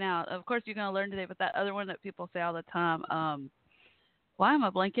blanking out. Of course, you're going to learn today, but that other one that people say all the time. Why am I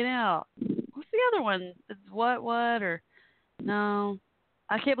blanking out? What's the other one? It's what, or no.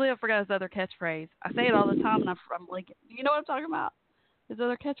 I can't believe I forgot his other catchphrase. I say it all the time, and I'm blanking. Do you know what I'm talking about? His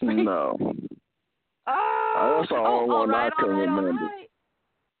other catchphrase? No. Oh, that's the only one I can remember.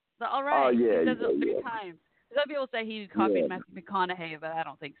 All right. Oh, yeah. He says it 3 times. Some people say he copied Matthew McConaughey, but I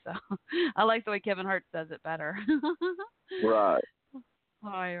don't think so. I like the way Kevin Hart does it better. Right.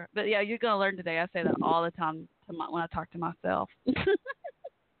 All right. But yeah, you're going to learn today. I say that all the time when I talk to myself.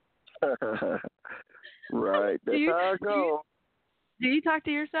 Right. That's how I go. Do you talk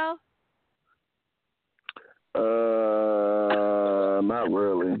to yourself? Not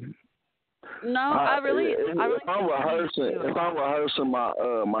really. No, if I'm rehearsing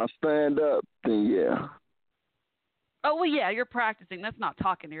my stand up, then yeah. Oh well, yeah, you're practicing. That's not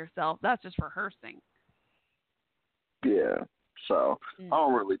talking to yourself. That's just rehearsing. Yeah. So I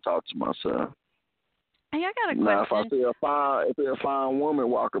don't really talk to myself. Hey, I got a question. Now, if I see a fine woman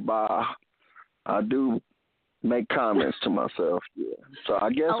walking by, I do make comments to myself. Yeah. So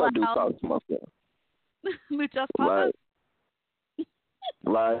I guess I do talk to myself. Muchas papas.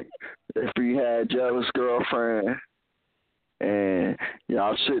 Like if you had a jealous girlfriend and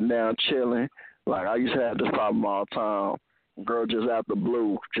y'all sitting down chilling, like I used to have this problem all the time. Girl just out the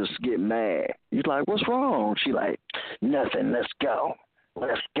blue just get mad. You're like, what's wrong? She like, nothing, let's go.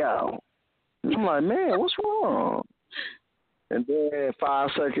 I'm like, man, what's wrong? And then 5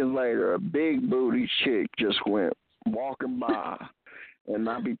 seconds later, a big booty chick just went walking by. And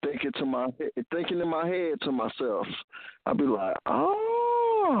I be thinking in my head to myself, I be like,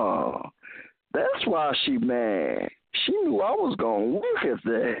 oh, that's why she mad. She knew I was gonna look at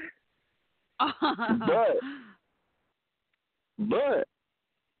that. But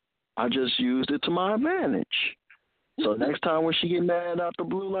I just used it to my advantage. So next time when she get mad out the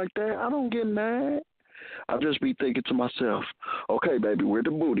blue like that, I don't get mad. I just be thinking to myself, okay, baby, where the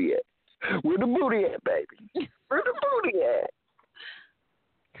booty at? Where the booty at, baby? Where the booty at?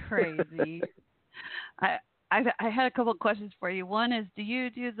 Crazy. I had a couple of questions for you. One is, do you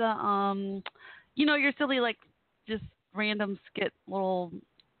do the your silly like just random skit little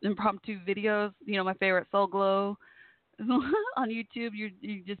impromptu videos? You know, my favorite, Soul Glow on YouTube. You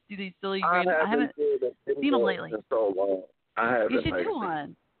just do these silly random. I haven't seen them lately. So long. I haven't. You should do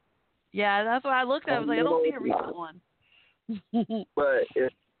one. Yeah, that's what I looked at. I was like, I don't see a recent one. But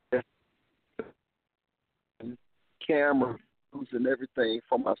if camera and everything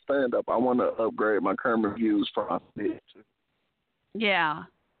for my stand-up, I want to upgrade my camera views for my picture. Yeah,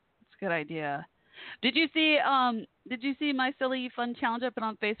 that's a good idea. Did you see my silly fun challenge I put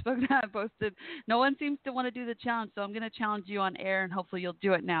on Facebook that I posted? No one seems to want to do the challenge, so I'm going to challenge you on air, and hopefully you'll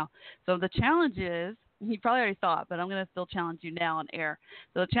do it now. So the challenge is you probably already saw it, but I'm gonna still challenge you now on air.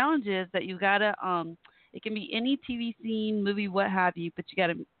 So the challenge is that you gotta it can be any TV scene, movie, what have you, but you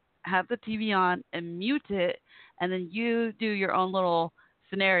gotta have the TV on and mute it, and then you do your own little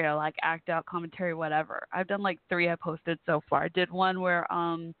scenario, like act out, commentary, whatever. I've done like 3 I posted so far. I did one where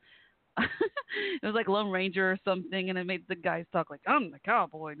it was like Lone Ranger or something, and it made the guys talk like, I'm the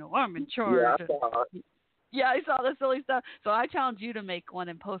cowboy, no, I'm in charge. Yeah, I saw it. Yeah, I saw the silly stuff. So I challenge you to make one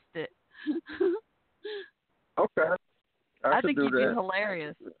and post it. Okay. I think do you'd that. be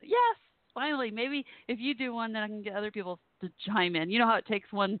hilarious. Yes, finally. Maybe if you do one, then I can get other people to chime in. You know how it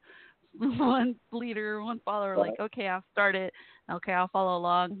takes one leader, one follower, like, okay, I'll start it. Okay, I'll follow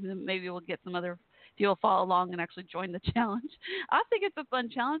along. Then maybe we'll get some other people follow along and actually join the challenge. I think it's a fun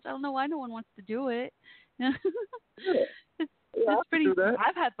challenge. I don't know why no one wants to do it. It's pretty.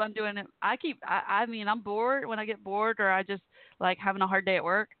 I've had fun doing it. I mean, I'm bored. When I get bored or I just like having a hard day at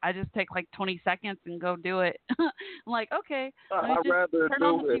work, I just take like 20 seconds and go do it. I'm like, okay, let me just turn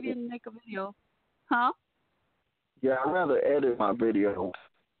on the TV and make a video. Huh? Yeah, I'd rather edit my video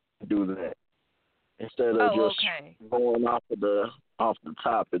and do that instead of going off the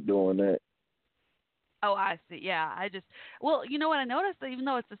top and doing that. Oh, I see. Yeah, well, you know what I noticed? That even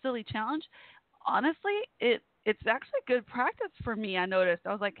though it's a silly challenge, honestly, it's actually good practice for me. I noticed.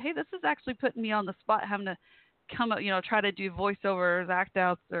 I was like, hey, this is actually putting me on the spot, having to come up, try to do voiceovers, act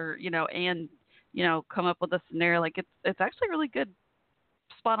outs, or and come up with a scenario. Like it's actually really good,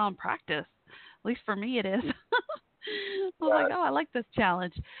 spot on practice. At least for me, it is. I was like, oh, I like this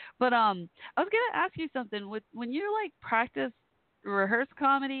challenge. But I was gonna ask you something. When you like practice rehearse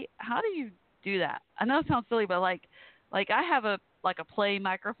comedy, how do you do that? I know it sounds silly, but like I have a play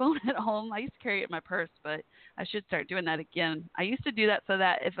microphone at home. I used to carry it in my purse, but I should start doing that again. I used to do that so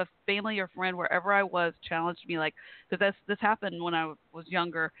that if a family or friend, wherever I was, challenged me, like, because this happened when I was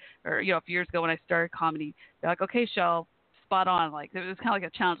younger, or a few years ago when I started comedy. They're like, okay, Shell, spot on. Like, it was kind of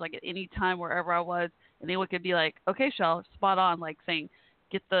like a challenge. Like at any time, wherever I was, and they could be like, okay, Shell, spot on. Like saying,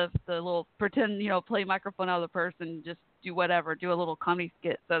 get the little pretend play microphone out of the purse and just do whatever, do a little comedy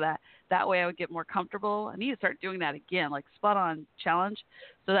skit, so that way I would get more comfortable. I need to start doing that again, like spot on challenge,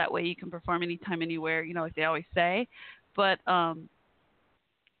 so that way you can perform anytime, anywhere, like they always say. But oh,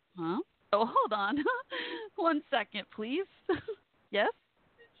 hold on 1 second, please. Yes.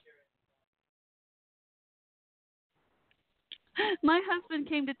 My husband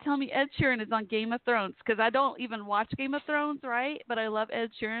came to tell me Ed Sheeran is on Game of Thrones, because I don't even watch Game of Thrones, right? But I love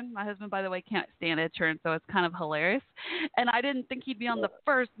Ed Sheeran. My husband, by the way, can't stand Ed Sheeran, so it's kind of hilarious. And I didn't think he'd be on the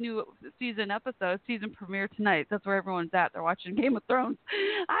first new season premiere tonight. That's where everyone's at. They're watching Game of Thrones.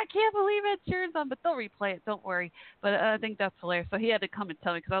 I can't believe Ed Sheeran's on, but they'll replay it. Don't worry. But I think that's hilarious. So he had to come and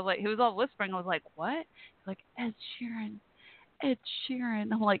tell me, because I was like, he was all whispering. I was like, what? He's like, Ed Sheeran.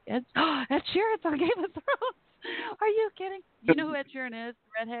 I'm like, Ed Sheeran's on Game of Thrones. Are you kidding? You know who Ed Sheeran is?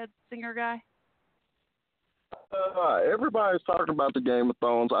 The redhead singer guy? Everybody's talking about the Game of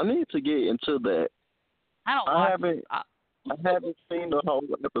Thrones. I need to get into that. I haven't seen the whole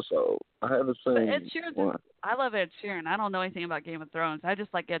episode. I haven't seen Ed Sheeran. I love Ed Sheeran. I don't know anything about Game of Thrones. I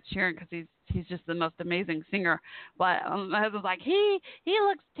just like Ed Sheeran because he's just the most amazing singer. But my husband's like, he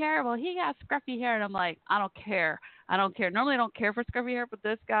looks terrible. He got scruffy hair, and I'm like, I don't care. Normally I don't care for scruffy hair, but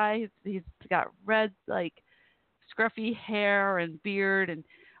this guy, he's got red scruffy hair and beard and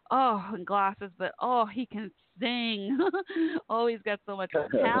glasses, but he can sing. He's got so much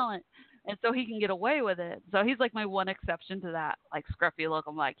talent, and so he can get away with it. So he's like my one exception to that, like scruffy look.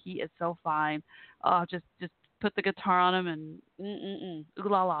 I'm like, he is so fine. Just put the guitar on him and ooh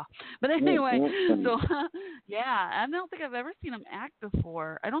la la. But anyway, so yeah, I don't think I've ever seen him act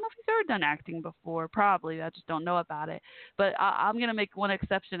before. I don't know if he's ever done acting before. Probably, I just don't know about it. But I'm gonna make one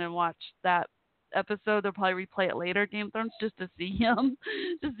exception and watch that episode. They'll probably replay it later, Game of Thrones, just to see him,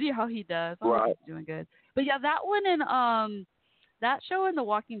 to see how he does. I think he's doing good. But yeah, that one and that show and The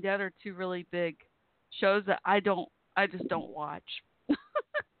Walking Dead are two really big shows that I just don't watch.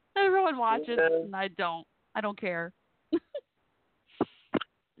 Everyone watches and I don't care.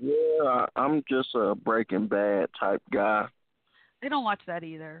 Yeah, I'm just a Breaking Bad type guy. I don't watch that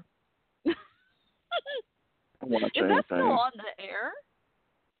either. I watch Is that still on the air?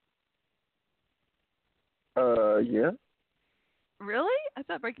 Yeah. Really? I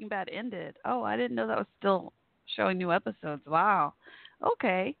thought Breaking Bad ended. Oh, I didn't know that was still showing new episodes. Wow.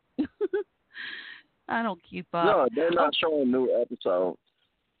 Okay. I don't keep up. No, they're not showing new episodes.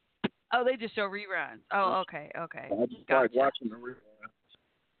 Oh, they just show reruns. Oh, okay. I just like watching the reruns.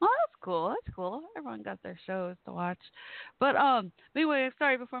 Oh, that's cool. That's cool. Everyone got their shows to watch. But anyway,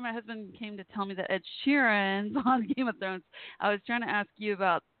 sorry, before my husband came to tell me that Ed Sheeran's on Game of Thrones, I was trying to ask you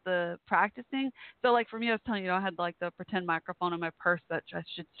about the practicing. So like for me, I was telling you, I had like the pretend microphone in my purse that I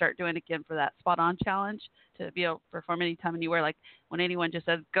should start doing again for that spot on challenge to be able to perform anytime anywhere, like when anyone just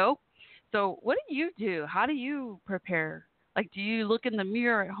says go. So what do you do? How do you prepare? Like, do you look in the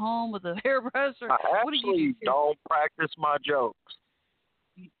mirror at home with a hairbrush, or I what do you actually do? don't practice my jokes.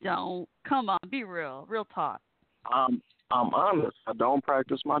 You don't. Come on, be real. Real talk. I'm honest. I don't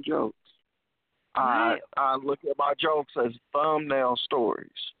practice my jokes. Right. I look at my jokes as thumbnail stories.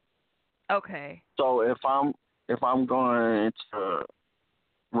 Okay. So if I'm going to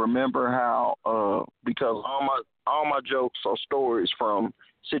remember how because all my jokes are stories from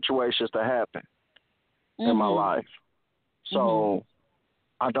situations that happen in my life. So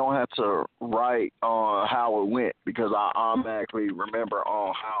I don't have to write on how it went because I automatically remember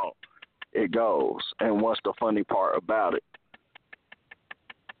on how it goes and what's the funny part about it.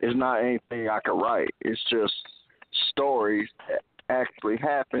 It's not anything I could write. It's just stories that actually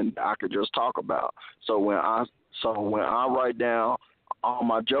happened I could just talk about. So when I write down all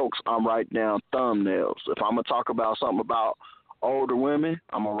my jokes, I'm writing down thumbnails. If I'm gonna talk about something about older women,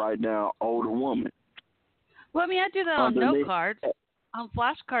 I'm gonna write down older woman. Well, I mean, I do that on Underneath. note cards. On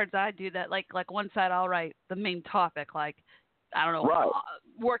flashcards, I do that. Like one side, I'll write the main topic, like I don't know, Right.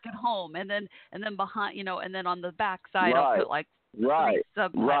 Work at home, and then behind, and then on the back side, Right. I'll put like Right, three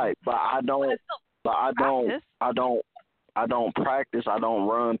subtitles. right. But I don't practice. I don't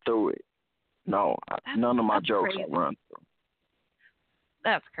run through it. No, none of my jokes crazy. I run through.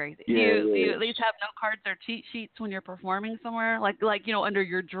 That's crazy. Yeah, do you at least have note cards or cheat sheets when you're performing somewhere? Like under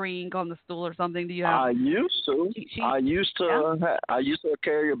your drink on the stool or something? Do you have? I used to. Cheat sheets? I used to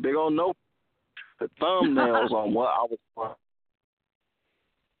carry a big old note with thumbnails on what I was doing.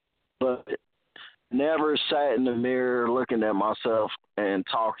 But never sat in the mirror looking at myself and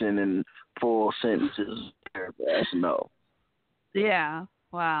talking in full sentences. That's no. Yeah.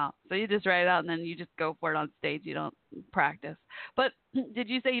 Wow. So you just write it out and then you just go for it on stage. You don't practice. But did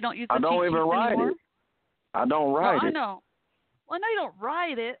you say you don't use the I don't cheat even sheets write anymore? it. I don't write I it. know. Well, I know you don't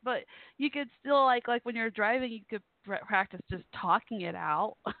write it, but you could still like when you're driving, you could practice just talking it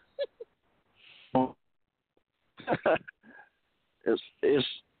out.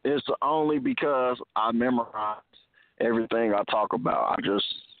 It's only because I memorize everything I talk about.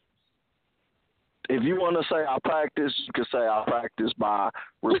 If you want to say I practice, you can say I practice by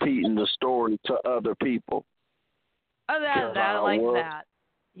repeating the story to other people. Oh, I like that.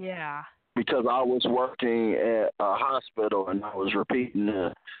 Yeah. Because I was working at a hospital and I was repeating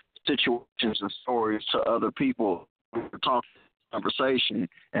the situations and stories to other people. We were talking conversation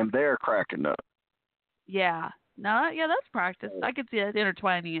and they're cracking up. Yeah. No, yeah, that's practice. I could see it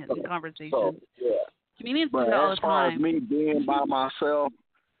intertwining it in conversations. So, yeah. Comedians do But it all as the far time. as me being by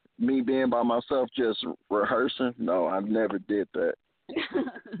myself, just rehearsing, no, I never did that.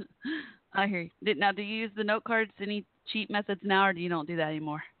 I hear you. Now, do you use the note cards, any cheat methods now, or do you don't do that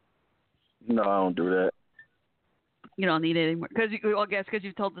anymore? No, I don't do that. You don't need it anymore. I guess because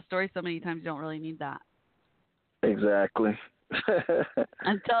you've told the story so many times, you don't really need that. Exactly.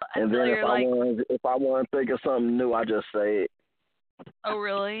 Until you're like, if I want to think of something new, I just say it. oh,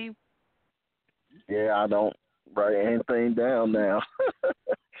 really? Yeah, I don't write anything down now.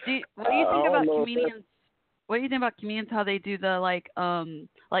 What do you think about comedians? What do you think about comedians? How they do the like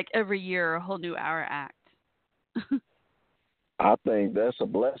every year a whole new hour act? I think that's a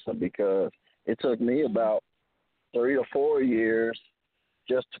blessing because it took me about 3 or 4 years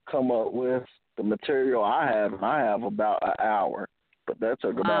just to come up with the material I have. And I have about an hour, but that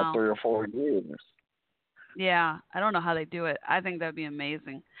took about 3 or 4 years. Yeah, I don't know how they do it. I think that'd be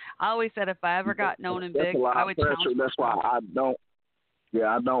amazing. I always said if I ever got known and big, I would challenge myself. That's why I don't.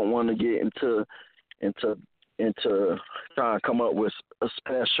 Yeah, I don't want to get into trying to come up with a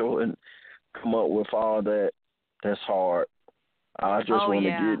special and come up with all that. That's hard. I just want to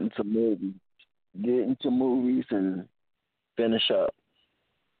get into movies and finish up.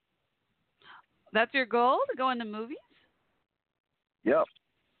 That's your goal, to go into movies? Yep.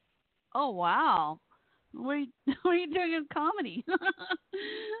 Oh, wow. What are you doing in comedy?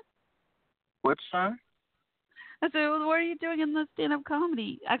 What's that? I said, well, what are you doing in the stand-up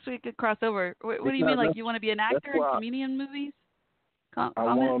comedy? Actually, it could cross over. What do you mean? Like, you want to be an actor in comedian movies? I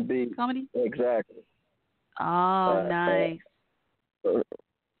want to be comedy. Exactly. Oh, nice.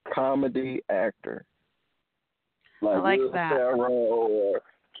 Comedy actor. I like Will that. Ferrell or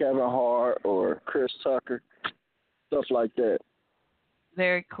Kevin Hart or Chris Tucker, stuff like that.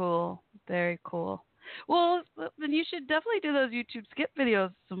 Very cool. Very cool. Well, then you should definitely do those YouTube skit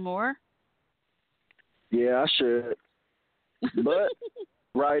videos some more. Yeah, I should. But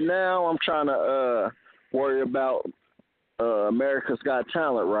right now, I'm trying to worry about America's Got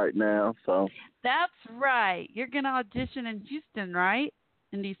Talent right now. So That's right. You're gonna audition in Houston, right?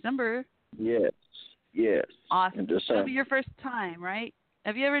 In December. yes. Awesome. In December. It'll be your first time, right?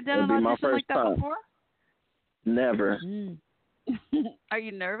 Have you ever done It'll an be my audition like first that time. before? Never. Mm. Are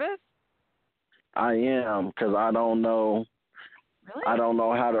you nervous? I am, because I don't know. Really? I don't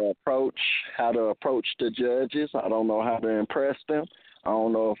know how to approach the judges. I don't know how to impress them. I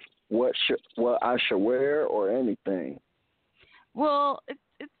don't know what I should wear or anything. Well,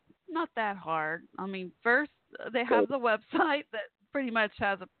 it's not that hard. I mean, first they have the website that pretty much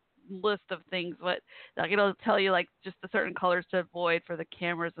has a list of things, but like it'll tell you like just the certain colors to avoid for the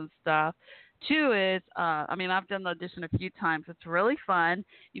cameras and stuff. Two is, I mean, I've done the audition a few times. It's really fun.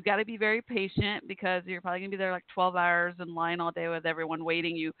 You've got to be very patient because you're probably gonna be there like 12 hours in line all day with everyone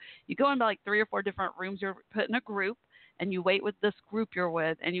waiting. You go into like 3 or 4 different rooms. You're put in a group and you wait with this group you're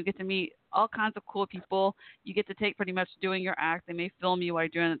with, and you get to meet all kinds of cool people. You get to take pretty much doing your act. They may film you while you're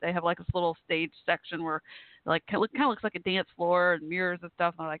doing it. They have like this little stage section where like kind of looks like a dance floor and mirrors and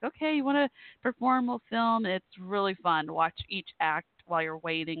stuff. And they're like, okay, you want to perform? We'll film. It's really fun to watch each act while you're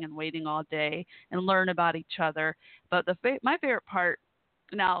waiting all day and learn about each other. But my favorite part,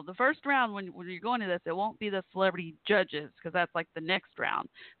 now the first round when you're going to this, it won't be the celebrity judges because that's like the next round.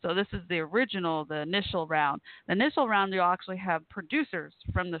 So this is the initial round. The initial round you'll actually have producers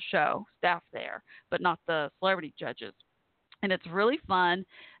from the show, staff there, but not the celebrity judges. And it's really fun.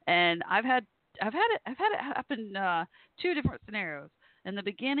 And I've had it happen 2 different scenarios. In the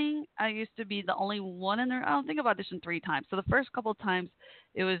beginning, I used to be the only one in there. I don't think I've auditioned 3 times. So the first couple of times,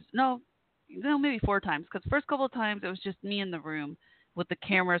 it was maybe 4 times. Because the first couple of times, it was just me in the room with the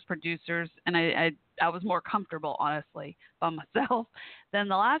cameras, producers, and I was more comfortable, honestly, by myself. Then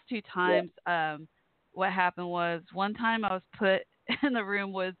the last 2 times, what happened was one time I was put in the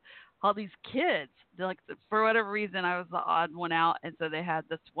room with all these kids. Like for whatever reason, I was the odd one out, and so they had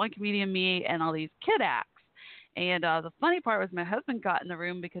this one comedian, me, and all these kid acts. And the funny part was my husband got in the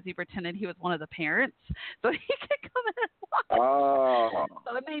room because he pretended he was one of the parents, so he could come in and watch. Oh.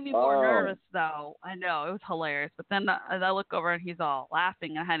 So it made me more nervous, though. I know, it was hilarious. But then I look over and he's all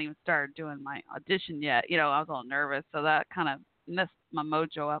laughing. I hadn't even started doing my audition yet. I was all nervous, so that kind of messed my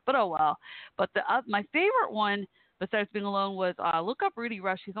mojo up. But oh well. But my favorite one, besides being alone, was look up Rudy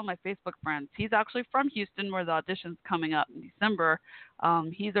Rush. He's on my Facebook friends. He's actually from Houston, where the audition's coming up in December.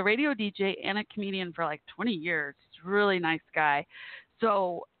 He's a radio DJ and a comedian for like 20 years. He's a really nice guy.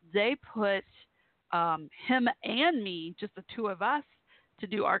 So they put him and me, just the 2 of us, to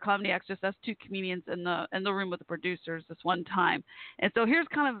do our comedy acts, just us 2 comedians in the room with the producers this one time. And so here's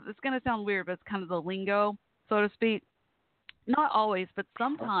it's going to sound weird, but it's kind of the lingo, so to speak. Not always, but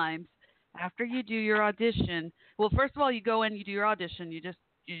sometimes after you do your audition, well, first of all, you go in, you do your audition, you just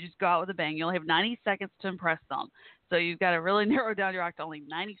go out with a bang. You only have 90 seconds to impress them. So you've got to really narrow down your act to only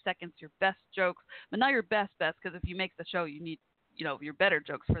 90 seconds, your best jokes, but not your best, because if you make the show, you need, your better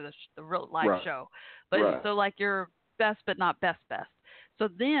jokes for the real live show. But so like your best, but not best. So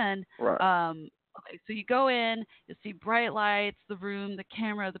then, okay, so you go in, you see bright lights, the room, the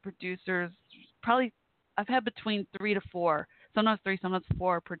camera, the producers, probably I've had between 3 to 4. Sometimes 3, sometimes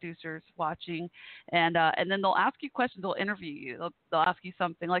 4 producers watching, and then they'll ask you questions. They'll interview you. They'll ask you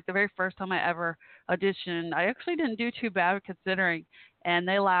something. Like the very first time I ever auditioned, I actually didn't do too bad considering, and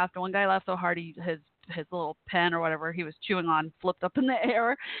they laughed. One guy laughed so hard his little pen or whatever he was chewing on flipped up in the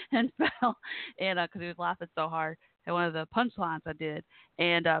air and fell, and because he was laughing so hard at one of the punchlines I did.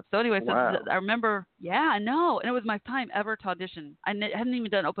 And so anyway, Wow. I remember, I know, and it was my time ever to audition. I hadn't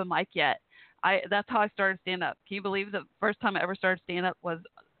even done open mic yet. That's how I started stand-up. Can you believe the first time I ever started stand-up was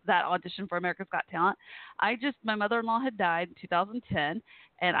that audition for America's Got Talent? My mother-in-law had died in 2010,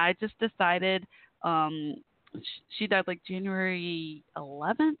 and I just decided, she died like January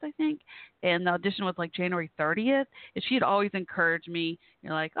 11th, I think, and the audition was like January 30th, and she had always encouraged me,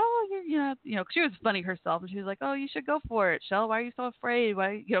 like, oh, cause she was funny herself, and she was like, oh, you should go for it, Shell, why are you so afraid?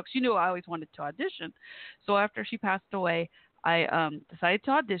 Why, cause she knew I always wanted to audition. So after she passed away, I decided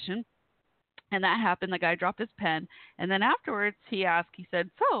to audition. And that happened. The guy dropped his pen. And then afterwards, he said,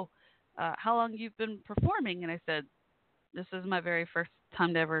 so, how long you've been performing? And I said, this is my very first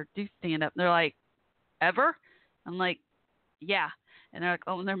time to ever do stand-up. And they're like, ever? I'm like, yeah. And they're like,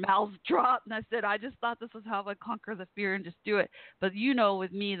 oh, and their mouths dropped. And I said, I just thought this was how I conquer the fear and just do it. But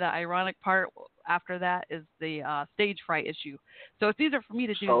with me, the ironic part after that is the stage fright issue. So it's either for me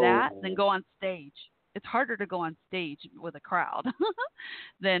to do that than go on stage. It's harder to go on stage with a crowd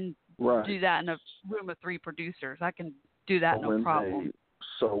than Right. do that in a room of 3 producers. I can do that, So no problem.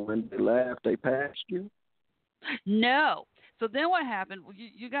 So when they laughed, they passed you? No. So then what happened? Well,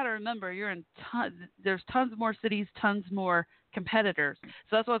 you got to remember, you're in there's tons more cities, tons more competitors.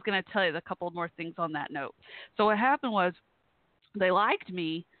 So that's what I was going to tell you. A couple more things on that note. So what happened was they liked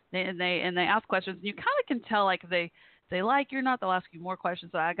me, and they asked questions. And you kind of can tell like if they like you or not. They'll ask you more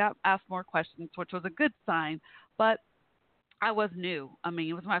questions. So I got asked more questions, which was a good sign. But I was new. I mean,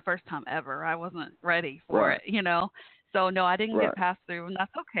 it was my first time ever. I wasn't ready for it, you know. So no, I didn't get passed through, and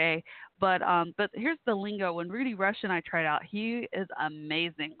that's okay. But here's the lingo. When Rudy Rush and I tried out, he is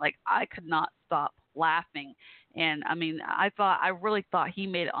amazing. Like I could not stop laughing, and I mean, I really thought he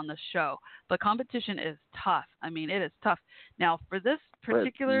made it on the show. But competition is tough. I mean, it is tough. Now for this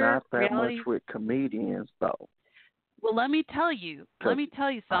particular but not that reality, much with comedians though. well, let me tell you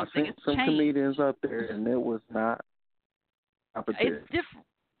something. I've seen some comedians out there, and it was not competition. It's different.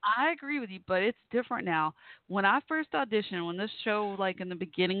 I agree with you, but it's different now. When I first auditioned, when this show, like in the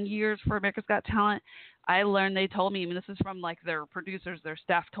beginning years for America's Got Talent, I learned, they told me, I mean, this is from like their producers, their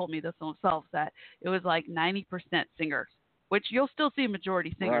staff told me this themselves, that it was like 90% singers, which you'll still see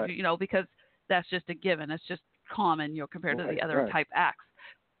majority singers, you know, because that's just a given. It's just common, you know, compared to the other type acts.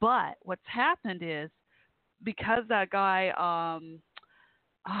 But what's happened is because that guy,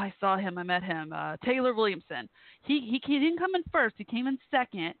 I saw him. I met him. Taylor Williamson. He didn't come in first. He came in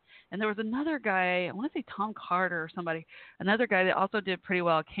second. And there was another guy. I want to say Tom Carter or somebody. Another guy that also did pretty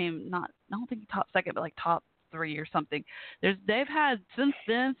well. Came I don't think top second, but like top 3 or something. They've had since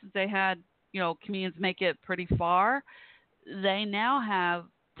they had comedians make it pretty far. They now have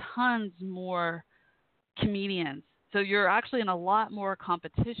tons more comedians. So you're actually in a lot more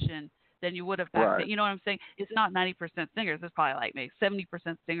competition than you would have back then. You know what I'm saying? It's not 90% singers. It's probably like maybe 70%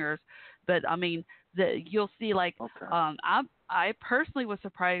 singers. But I mean, you'll see like I personally was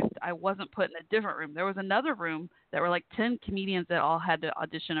surprised I wasn't put in a different room. There was another room that were like 10 comedians that all had to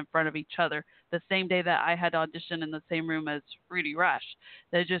audition in front of each other the same day that I had to audition in the same room as Rudy Rush.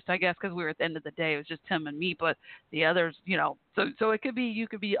 They just, I guess, because we were at the end of the day, it was just him and me. But the others, so it could be you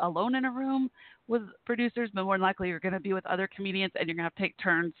could be alone in a room with producers, but more than likely you're going to be with other comedians and you're going to have to take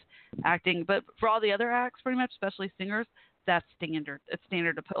turns acting. But for all the other acts, pretty much, especially singers, that's standard. It's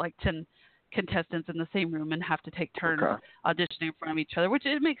standard to put like 10 contestants in the same room and have to take turns auditioning in front of each other, which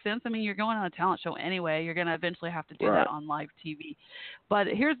it makes sense. I mean, you're going on a talent show anyway. You're going to eventually have to do that on live TV. But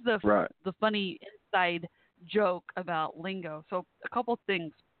here's the funny inside joke about lingo. So a couple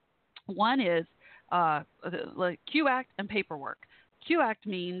things. One is like Q act and paperwork. Q act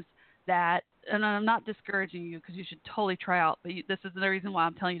means that, and I'm not discouraging you because you should totally try out, but this is the reason why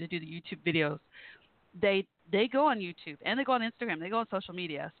I'm telling you to do the YouTube videos. They go on YouTube and they go on Instagram. They go on social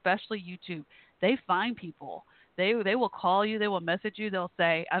media, especially YouTube. They find people. They will call you. They will message you. They'll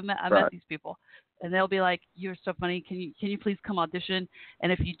say, I met these people, and they'll be like, "You're so funny. Can you please come audition?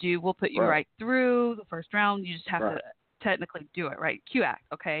 And if you do, we'll put you right through the first round. You just have to technically do it right. Q act,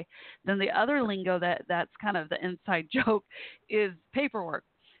 okay." Then the other lingo that's kind of the inside joke is paperwork.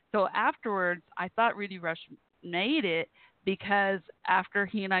 So afterwards, I thought Rudy Rush made it because after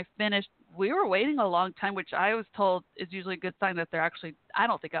he and I finished, we were waiting a long time, which I was told is usually a good sign that they're actually. I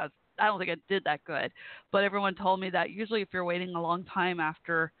don't think I did that good, but everyone told me that usually if you're waiting a long time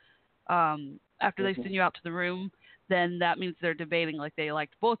after they send you out to the room, then that means they're debating, like they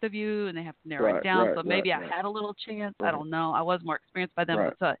liked both of you and they have to narrow it down. So maybe I had a little chance. I don't know. I was more experienced by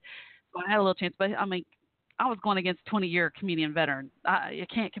then, so I had a little chance. But I mean, I was going against 20-year comedian veteran. You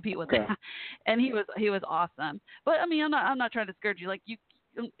can't compete with that. And he was awesome. But I mean, I'm not trying to discourage you. Like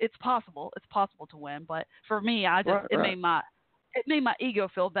it's possible. It's possible to win. But for me, it made my ego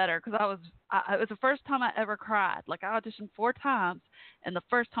feel better because it was the first time I ever cried. Like I auditioned 4 times, and the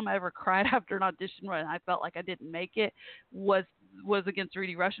first time I ever cried after an audition run, I felt like I didn't make it, was against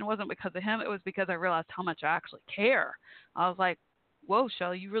Rudy Rush. And it wasn't because of him. It was because I realized how much I actually care. I was like, whoa,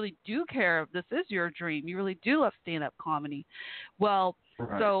 Shelley, you really do care. This is your dream. You really do love stand-up comedy. Well,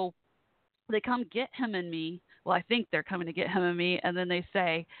 so they come get him and me. Well, I think they're coming to get him and me. And then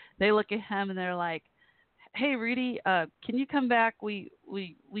they look at him and they're like, "Hey, Rudy, can you come back? We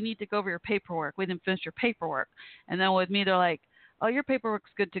need to go over your paperwork. We didn't finish your paperwork." And then with me, they're like, "Oh, your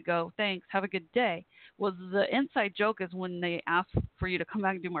paperwork's good to go. Thanks. Have a good day." Well, the inside joke is when they ask for you to come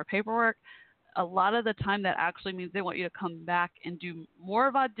back and do more paperwork, a lot of the time that actually means they want you to come back and do more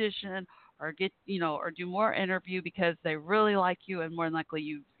of audition or or do more interview because they really like you and more than likely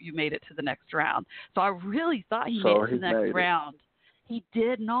you made it to the next round. So I really thought he made it to the next round. He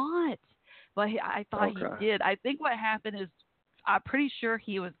did not, but I thought he did. I think what happened is I'm pretty sure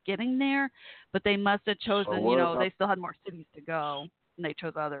he was getting there, but they must have chosen, they still had more cities to go. and they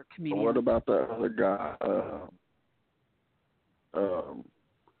chose other comedians. What about the other guy?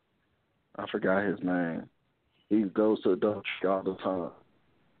 I forgot his name. He goes to the Dutch all the time.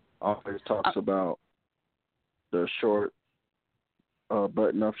 Always talks about the short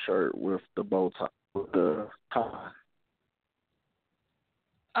button-up shirt with the bow tie, with the tie.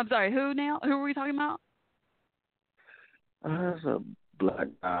 I'm sorry, who now? Who were we talking about? There's a black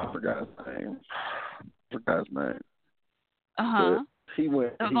guy. I forgot his name. Uh-huh. But he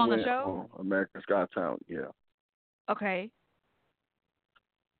went on the show? on America's Got Talent, yeah. Okay.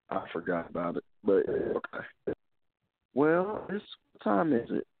 I forgot about it. But, okay. Well, what time is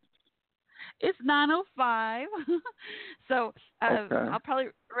it? It's 9:05. So Okay. I'll probably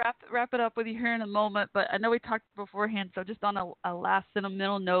wrap it up with you here in a moment. But I know we talked beforehand, so just on a last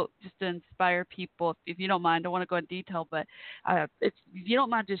sentimental note, just to inspire people, if you don't mind. I don't want to go in detail, but if you don't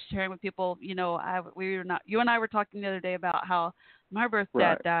mind just sharing with people, you and I were talking the other day about how my birth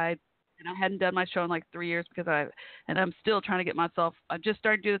dad died, and I hadn't done my show in like 3 years because I'm still trying to get myself. I just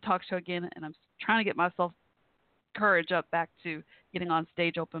started to do the talk show again, and I'm trying to get myself courage up back to getting on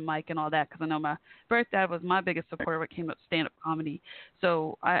stage, open mic, and all that, because I know my birth dad was my biggest supporter when it came up stand-up comedy.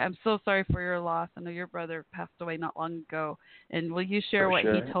 So I'm so sorry for your loss. I know your brother passed away not long ago. And will you share what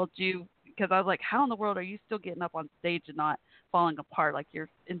he told you? Because I was like, how in the world are you still getting up on stage and not falling apart? Like, you're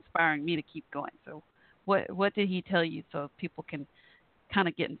inspiring me to keep going. So what did he tell you so people can kind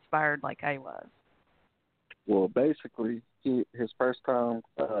of get inspired like I was? Well, basically, his first time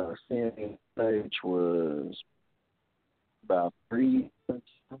seeing me on stage was about 3 years ago.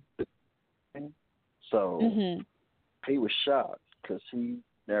 So he was shocked because he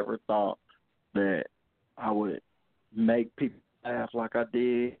never thought that I would make people laugh like I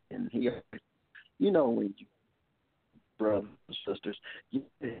did. And he, when you brothers and sisters,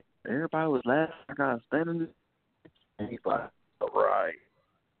 everybody was laughing like I was standing there. And he's like, all right.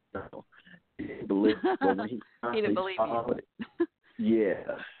 He didn't believe it. But when he didn't believe you.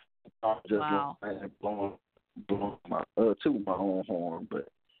 Yeah. I was just blowing my my own horn, but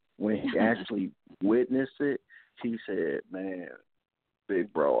when he actually witnessed it, he said, "Man,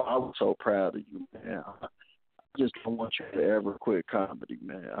 big bro, I was so proud of you, man. I just don't want you to ever quit comedy,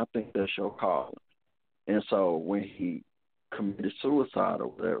 man. I think that's your calling." And so when he committed suicide or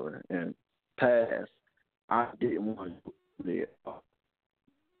whatever and passed, I didn't want to do it.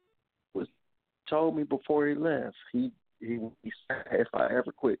 Was told me before he left, he said if I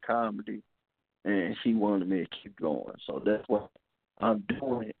ever quit comedy. And he wanted me to keep going. So that's what I'm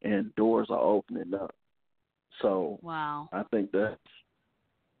doing, and doors are opening up. So I think that's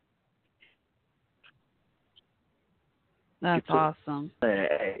awesome.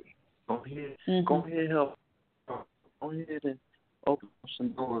 Hey, go ahead and help. Go ahead and open up some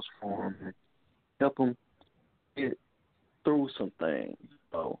doors for him and help him get through some things.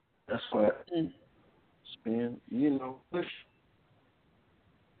 So that's what it's been,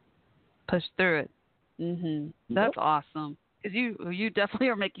 push through it. That's awesome. Because you definitely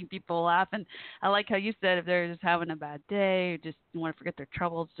are making people laugh. And I like how you said if they're just having a bad day or just want to forget their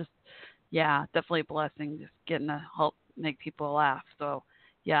troubles, definitely a blessing just getting to help make people laugh. So,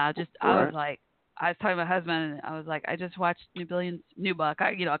 I was like, I was talking to my husband, and I was like, I just watched Newbuck.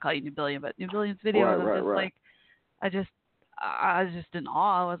 I call you Newbillion, but Newbillion's video. Like, I was just in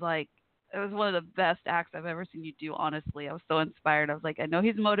awe. I was like, it was one of the best acts I've ever seen you do, honestly. I was so inspired. I was like, I know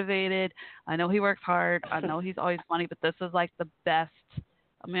he's motivated. I know he works hard. I know he's always funny, but this is like the best.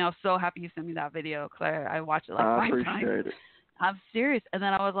 I mean, I was so happy you sent me that video because I watched it like 5 times. I appreciate it. I'm serious. And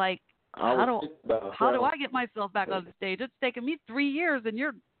then I was like, how do I get myself back on the stage? It's taken me 3 years, and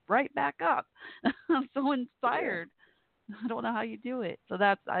you're right back up. I'm so inspired. I don't know how you do it. So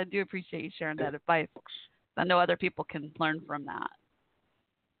I do appreciate you sharing that advice. I know other people can learn from that.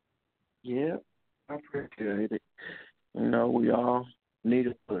 Yeah, I appreciate it. We all need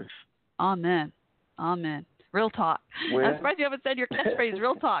a push. Amen. Real talk. Well, I'm surprised you haven't said your catchphrase,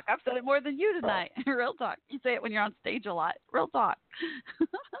 real talk. I've said it more than you tonight. Real talk. You say it when you're on stage a lot. Real talk.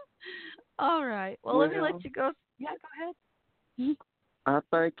 All right. Well, let me let you go. Yeah, go ahead. I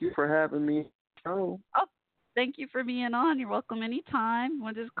thank you for having me on the show. Oh, thank you for being on. You're welcome anytime. You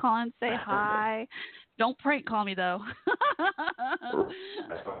want to just call and say hi. Don't prank call me, though.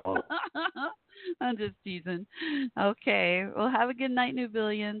 I'm just teasing. Okay. Well, have a good night,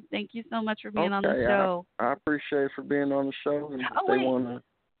 Newbillion. Thank you so much for being on the show. I appreciate for being on the show. And if they want to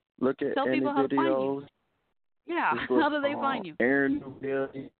look at any videos. Yeah. How do they find you? Aaron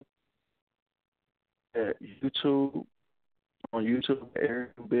Newbill at YouTube. On YouTube, Aaron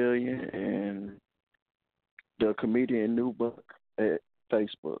Newbill, and the comedian Newbuck at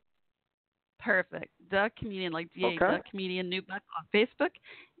Facebook. Perfect. The Comedian, like DA, Okay. The Comedian Newbuck on Facebook,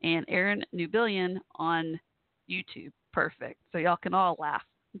 and Aaron Newbillion on YouTube. Perfect. So y'all can all laugh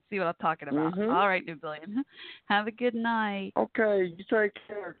and see what I'm talking about. Mhm. All right, Newbillion. Have a good night. Okay, you take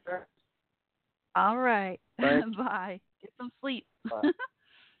care, okay? All right. Thank Bye. Get some sleep. Bye.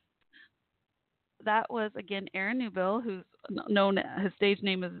 That was, again, Aaron Newbill, who's known, his stage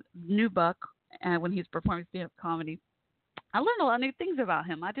name is Newbuck, and when he's performing stand-up comedy. I learned a lot of new things about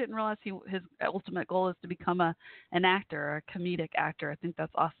him. I didn't realize his ultimate goal is to become an actor, a comedic actor. I think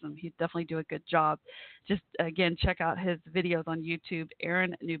that's awesome. He'd definitely do a good job. Just, again, check out his videos on YouTube,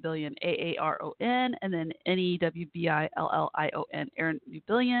 Aaron Newbillion, Aaron, and then Newbillion, Aaron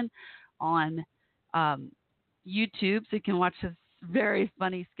Newbillion on YouTube. So you can watch his very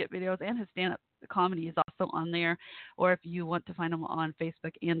funny skit videos, and his stand-up comedy is also on there. Or if you want to find him on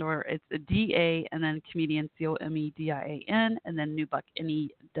Facebook, and or it's a DA and then Comedian, Comedian, and then Newbuck,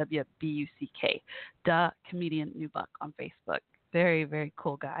 Newbuck, The Comedian Newbuck on Facebook. Very, very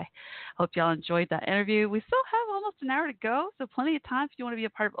cool guy. Hope y'all enjoyed that interview. We still have almost an hour to go, so plenty of time if you want to be a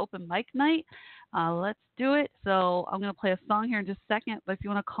part of Open Mic Night. Let's do it. So I'm going to play a song here in just a second, but if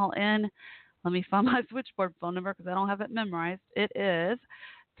you want to call in, let me find my switchboard phone number because I don't have it memorized. It is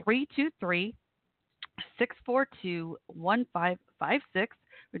 323-642-1556.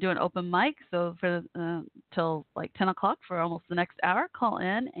 We're doing open mic, so for till like 10 o'clock for almost the next hour, call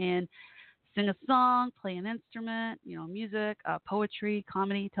in and sing a song, play an instrument, music, poetry,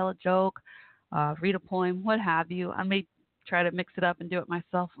 comedy, tell a joke, read a poem, what have you. I may try to mix it up and do it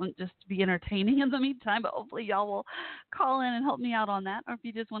myself just to be entertaining in the meantime, but hopefully y'all will call in and help me out on that. Or if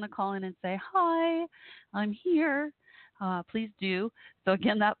you just want to call in and say, hi, I'm here, please do. So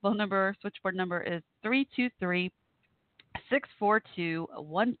again, that phone number, switchboard number is 323-642-1556.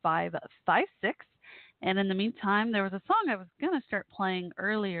 And in the meantime, there was a song I was going to start playing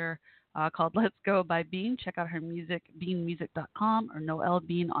earlier called Let's Go by Bean. Check out her music, beanmusic.com, or Noelle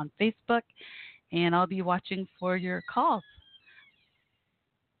Bean on Facebook. And I'll be watching for your calls.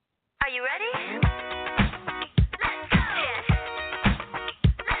 Are you ready?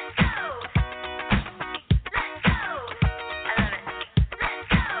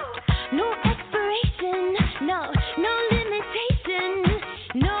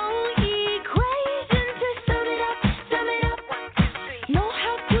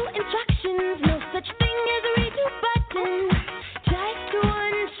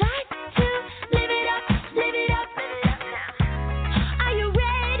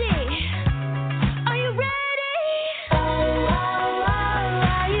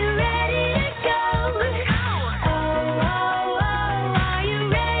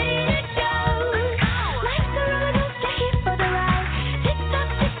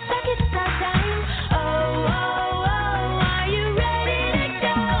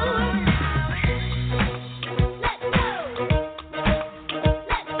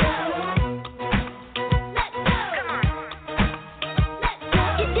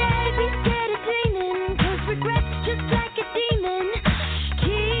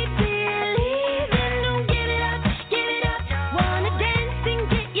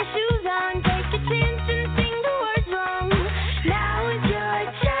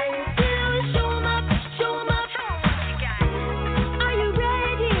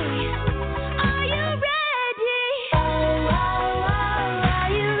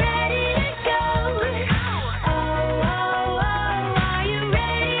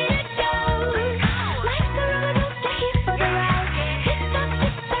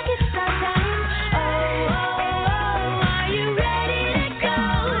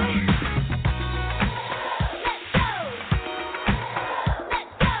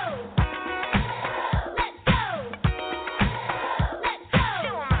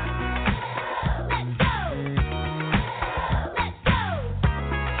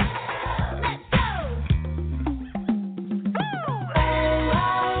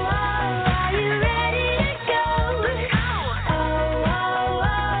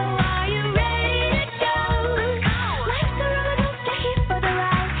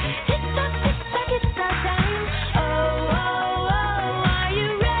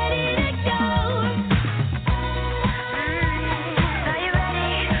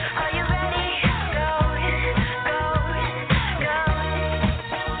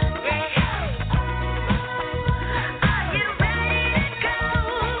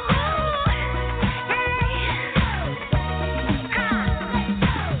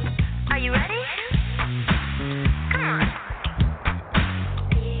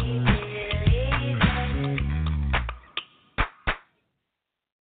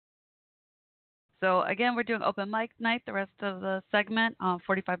 So again, we're doing open mic night. The rest of the segment,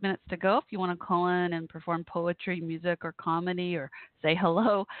 45 minutes to go. If you want to call in and perform poetry, music, or comedy, or say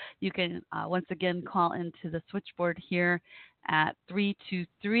hello, you can once again call into the switchboard here at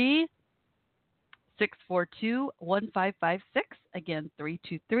 323 642-1556. Again,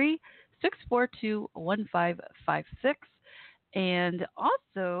 323-642-1556. And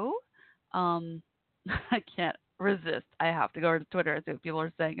also, I can't resist. I have to go to Twitter and see what people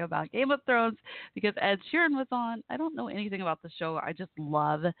are saying about Game of Thrones because Ed Sheeran was on. I don't know anything about the show. I just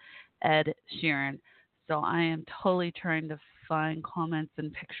love Ed Sheeran. So I am totally trying to find comments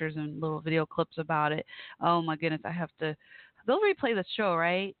and pictures and little video clips about it. Oh my goodness, I have to. They'll replay the show,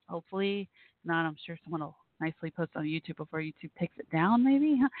 right? Hopefully not. I'm sure someone will nicely post on YouTube before YouTube takes it down,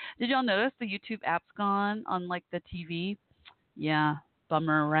 maybe. Huh? Did y'all notice the YouTube app's gone on like the TV? Yeah,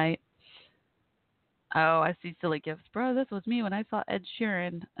 bummer, right? Oh, I see silly gifts. Bro, this was me when I saw Ed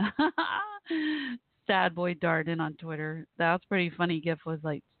Sheeran. Sad boy Darden on Twitter. That was pretty funny. Gift was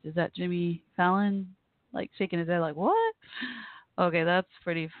like, is that Jimmy Fallon? Like shaking his head like, what? Okay, that's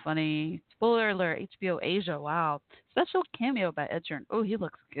pretty funny. Spoiler alert, HBO Asia. Wow. Special cameo by Ed Sheeran. Oh, he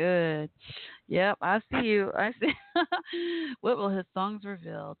looks good. Yep, I see you. I see. What will his songs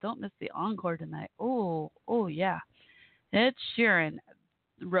reveal? Don't miss the encore tonight. Oh, yeah. Ed Sheeran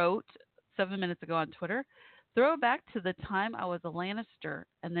wrote 7 minutes ago on Twitter, throwback to the time I was a Lannister.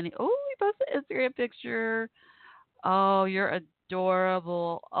 And then he posted an Instagram picture. Oh, you're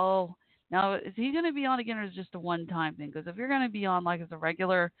adorable. Oh, now is he going to be on again or is it just a one-time thing? Because if you're going to be on like as a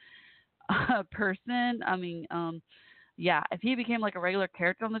regular person, I mean, yeah, if he became like a regular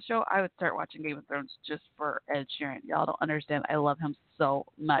character on the show, I would start watching Game of Thrones just for Ed Sheeran. Y'all don't understand. I love him so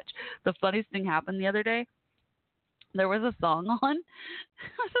much. The funniest thing happened the other day. There was a song on.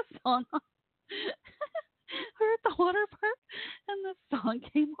 We're at the water park, and the song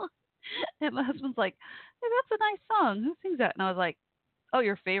came on. And my husband's like, hey, that's a nice song. Who sings that? And I was like, oh,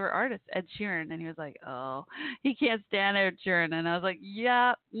 your favorite artist, Ed Sheeran. And he was like, oh, he can't stand Ed Sheeran. And I was like,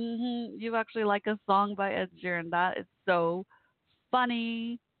 yeah, you actually like a song by Ed Sheeran. That is so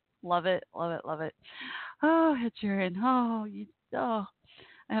funny. Love it, love it, love it. Oh, Ed Sheeran. I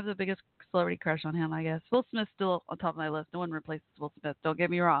have the biggest celebrity crush on him, I guess. Will Smith's still on top of my list. No one replaces Will Smith. Don't get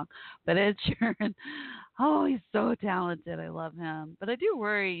me wrong. But Ed Sheeran, oh, he's so talented. I love him. But I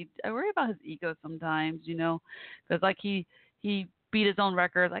worry about his ego sometimes, because like he beat his own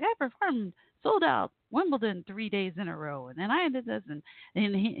record. Like I performed sold out Wimbledon 3 days in a row, and then I did this, and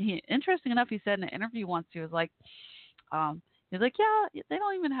he interesting enough, he said in an interview once, he was like, yeah, they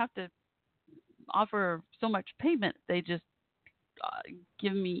don't even have to offer so much payment. They just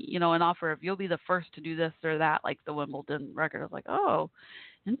give me, an offer of you'll be the first to do this or that, like the Wimbledon record. I was like, oh,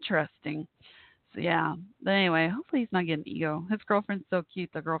 interesting. So yeah. But anyway, hopefully he's not getting ego. His girlfriend's so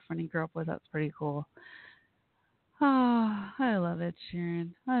cute. The girlfriend he grew up with, that's pretty cool. Oh, I love Ed Sheeran.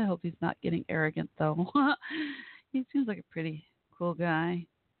 I hope he's not getting arrogant though. He seems like a pretty cool guy.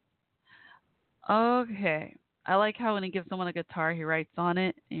 Okay. I like how when he gives someone a guitar, he writes on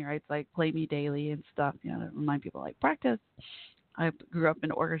it. He writes like "Play Me Daily" and stuff. To remind people like practice. I grew up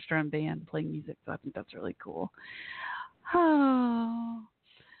in orchestra and band playing music, so I think that's really cool. Oh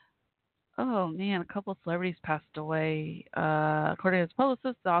man, a couple of celebrities passed away. According to his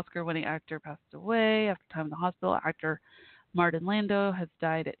publicist, the Oscar-winning actor passed away after time in the hospital. Actor Martin Landau has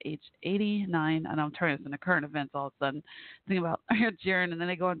died at age 89. And I'm turning this into current events all of a sudden. Think about Aaron Sheeran, and then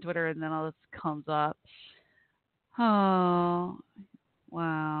I go on Twitter, and then all this comes up. Oh,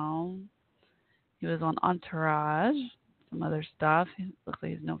 wow. He was on Entourage. Some other stuff. He looks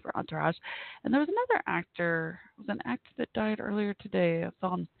like he's known for Entourage. And there was another actor. It was an actor that died earlier today. I saw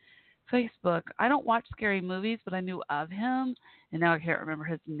on Facebook. I don't watch scary movies, but I knew of him, and now I can't remember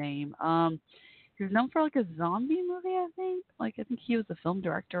his name. He was known for like a zombie movie, I think. Like I think he was a film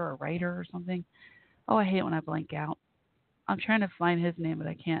director or writer or something. Oh, I hate when I blank out. I'm trying to find his name, but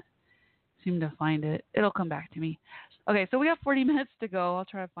I can't seem to find it. It'll come back to me. Okay, so we have 40 minutes to go. I'll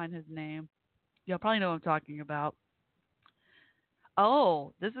try to find his name. Y'all probably know what I'm talking about.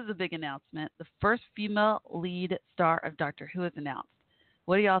 Oh, this is a big announcement. The first female lead star of Doctor Who is announced.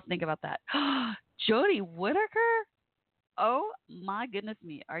 What do y'all think about that? Jodie Whittaker? Oh, my goodness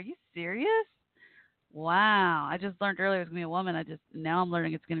me. Are you serious? Wow. I just learned earlier it was going to be a woman. Now I'm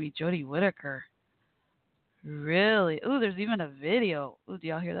learning it's going to be Jodie Whittaker. Really? Ooh, there's even a video. Ooh, do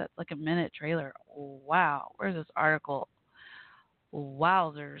y'all hear that? It's like a minute trailer. Wow. Where's this article?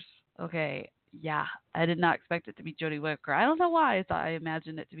 Wowzers. Okay. Yeah, I did not expect it to be Jodie Whittaker. I don't know why. I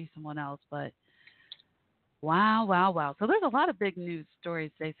imagined it to be someone else, but wow. So there's a lot of big news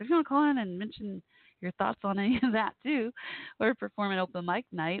stories today. So if you want to call in and mention your thoughts on any of that too. Or perform an open mic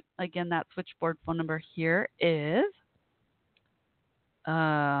night. Again, that switchboard phone number here is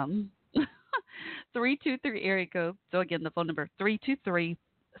 323 area code. So again, the phone number 323-642-1556.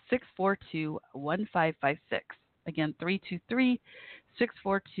 Again, 323-642-1556.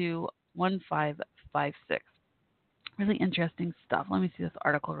 Really interesting stuff. Let me see this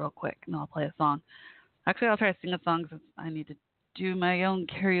article real quick, and I'll play a song. Actually, I'll try to sing a song since I need to do my own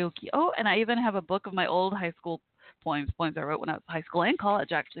karaoke. Oh, and I even have a book of my old high school poems I wrote when I was in high school and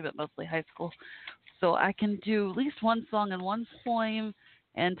college, actually, but mostly high school. So I can do at least one song and one poem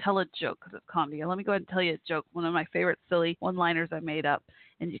and tell a joke because it's comedy. And let me go ahead and tell you a joke, one of my favorite silly one-liners I made up,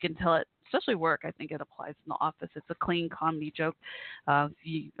 and you can tell it, especially work. I think it applies in the office. It's a clean comedy joke. I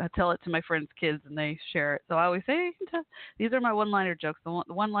tell it to my friends' kids, and they share it. So I always say, these are my one-liner jokes. The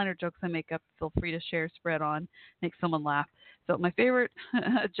one-liner jokes I make up, feel free to share, spread on, make someone laugh. So my favorite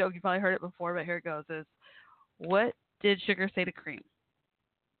joke, you probably heard it before, but here it goes, is what did sugar say to cream?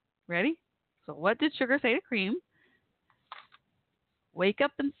 Ready? So what did sugar say to cream? Wake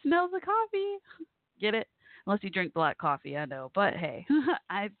up and smell the coffee. Get it? Unless you drink black coffee, I know. But hey,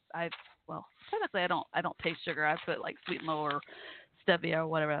 well, technically I don't taste sugar. I put like sweet and low or stevia or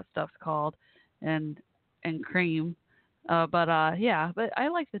whatever that stuff's called, and cream. But I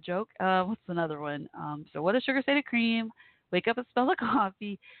like the joke. What's another one? So what does sugar say to cream? Wake up and smell the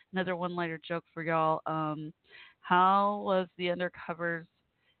coffee. Another one-liner joke for y'all. How was the undercover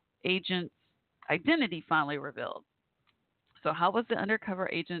agent's identity finally revealed? So how was the undercover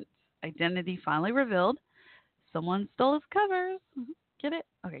agent's identity finally revealed? Someone stole his covers. Get it?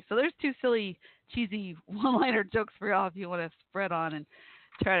 Okay, so there's two silly, cheesy one-liner jokes for y'all if you want to spread on and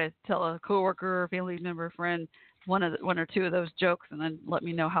try to tell a coworker or family member, friend, one or two of those jokes, and then let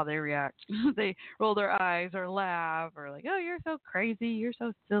me know how they react. They roll their eyes or laugh or like, oh, you're so crazy, you're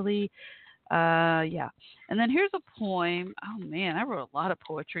so silly. Yeah. And then here's a poem. Oh man, I wrote a lot of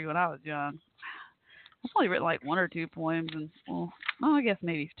poetry when I was young. I've only written like one or two poems, and well, I guess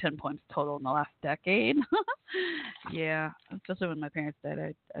maybe 10 poems total in the last decade. Yeah, especially when my parents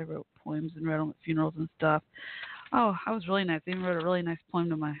died, I wrote poems and read them at funerals and stuff. Oh, I was really nice. I even wrote a really nice poem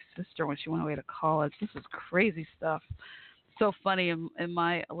to my sister when she went away to college. This is crazy stuff. So funny. In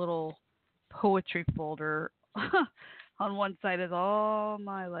my little poetry folder, on one side is all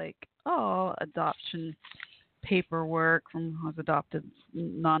my adoption paperwork from I was adopted,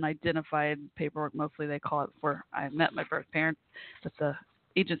 non-identified paperwork, mostly they call it, before I met my birth parents that the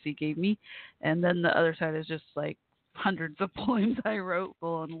agency gave me. And then the other side is just like hundreds of poems I wrote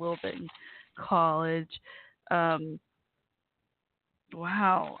while in a little bit in college.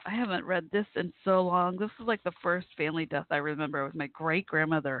 Wow, I haven't read this in so long. This is like the first family death I remember. It was my great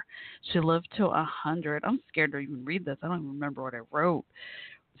grandmother. She lived to 100. I'm scared to even read this. I don't even remember what I wrote.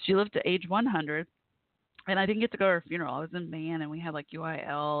 She lived to age 100. And I didn't get to go to her funeral. I was in band, and we had like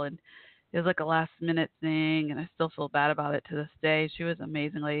UIL, and it was like a last minute thing, and I still feel bad about it to this day. She was an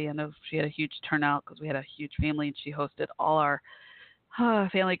amazing lady. I know she had a huge turnout because we had a huge family, and she hosted all our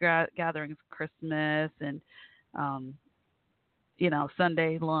family gatherings, Christmas, and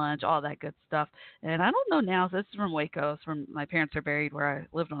Sunday lunch, all that good stuff. And I don't know now. So this is from Waco. It's from my parents are buried where I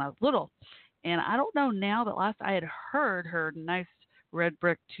lived when I was little, and I don't know now. But last I had heard, her nice red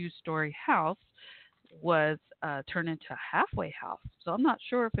brick 2-story house was turned into a halfway house. So I'm not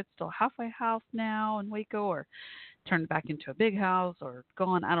sure if it's still a halfway house now in Waco or turned back into a big house or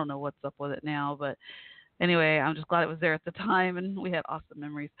gone. I don't know what's up with it now. But anyway, I'm just glad it was there at the time, and we had awesome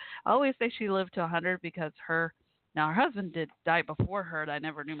memories. I always say she lived to 100 because her husband did die before her. I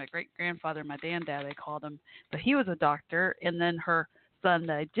never knew my great-grandfather, my dad, they called him. But he was a doctor. And then her son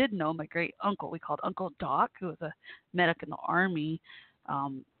that I did know, my great-uncle, we called Uncle Doc, who was a medic in the Army.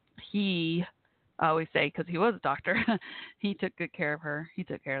 He... I always say, because he was a doctor, he took good care of her. He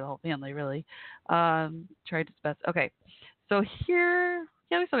took care of the whole family, really. Tried his best. Okay, so here,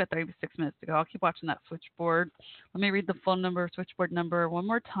 we still got 36 minutes to go. I'll keep watching that switchboard. Let me read the switchboard number one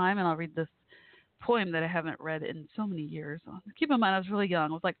more time, and I'll read this poem that I haven't read in so many years. Keep in mind, I was really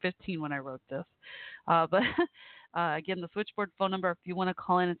young. I was like 15 when I wrote this. But again, the switchboard phone number, if you want to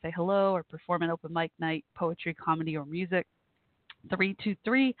call in and say hello or perform an open mic night, poetry, comedy, or music,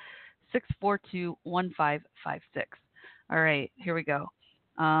 323-642-1556. All right, here we go.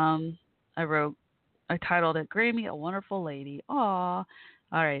 I titled it Grammy, a Wonderful Lady. Aw.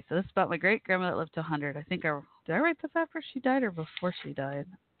 All right, so this is about my great grandma that lived to 100. I think did I write this after she died or before she died?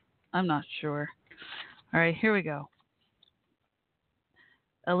 I'm not sure. All right, here we go.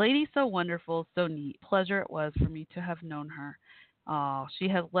 A lady so wonderful, so neat. Pleasure it was for me to have known her. She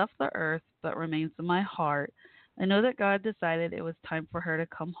has left the earth, but remains in my heart. I know that God decided it was time for her to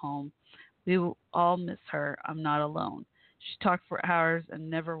come home. We will all miss her. I'm not alone. She talked for hours and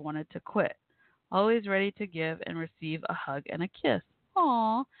never wanted to quit. Always ready to give and receive a hug and a kiss.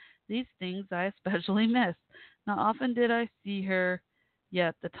 Aw, these things I especially miss. Not often did I see her,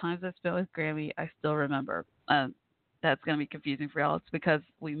 yet the times I spent with Grammy I still remember. That's going to be confusing for y'all. It's because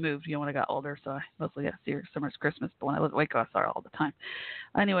we moved, when I got older, so I mostly got to see her summer's Christmas, but when I was at Waco, I saw her all the time.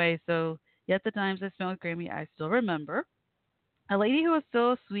 Anyway, so yet the times I spent with Grammy I still remember. A lady who was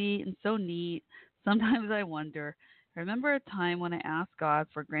so sweet and so neat. Sometimes I wonder. I remember a time when I asked God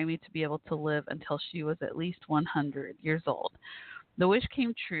for Grammy to be able to live until she was at least 100 years old. The wish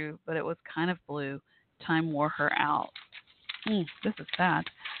came true, but it was kind of blue. Time wore her out. This is sad.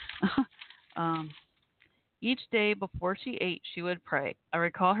 um, each day before she ate, she would pray. I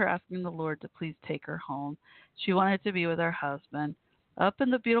recall her asking the Lord to please take her home. She wanted to be with her husband. Up in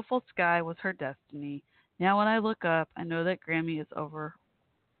the beautiful sky was her destiny. Now when I look up, I know that Grammy is over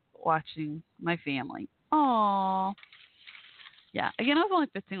watching my family. Aww. Yeah, again, I was only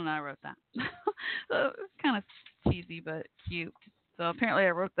 15 when I wrote that. So it was kind of cheesy, but cute. So apparently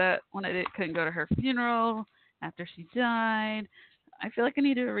I wrote that when I couldn't go to her funeral after she died. I feel like I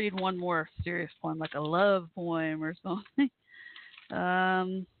need to read one more serious poem, like a love poem or something.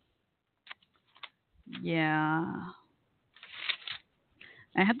 Yeah.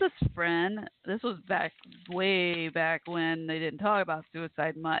 I had this friend, this was way back when they didn't talk about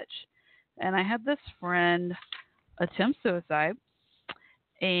suicide much. And I had this friend attempt suicide.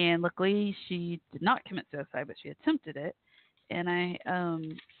 And luckily she did not commit suicide, but she attempted it. And I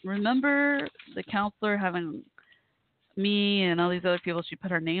remember the counselor having me and all these other people, she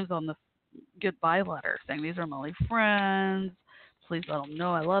put our names on the goodbye letter saying, these are my only friends. Please let them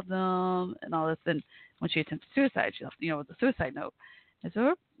know I love them and all this. And when she attempted suicide, she left, with the suicide note. And so,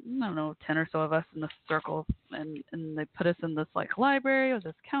 I don't know, 10 or so of us in the circle, and they put us in this library with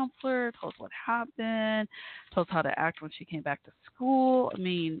this counselor, told us what happened, told us how to act when she came back to school. I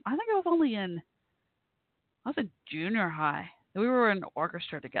mean, I think I was in junior high. We were in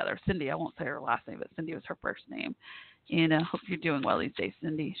orchestra together. Cindy, I won't say her last name, but Cindy was her first name. And I hope you're doing well these days,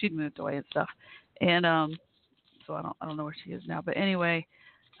 Cindy. She'd moved away and stuff. And so I don't know where she is now. But anyway,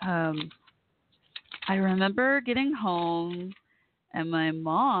 I remember getting home and my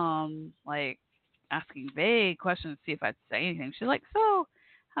mom asking vague questions to see if I'd say anything. She's like, "So,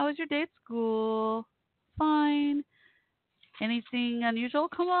 how was your day at school? Fine. Anything unusual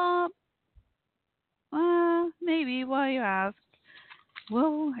come up? Maybe. Why you ask?"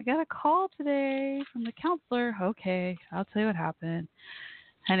 Well, I got a call today from the counselor. Okay, I'll tell you what happened.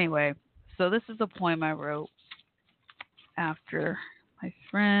 Anyway, so this is a poem I wrote after my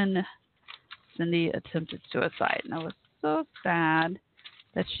friend Cindy attempted suicide. And I was so sad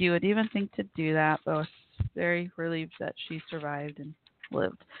that she would even think to do that, but I was very relieved that she survived and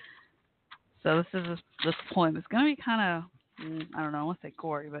lived. So this poem is going to be kind of, I don't know, I won't say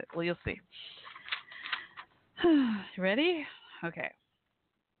gory, but you'll see. Ready? Okay.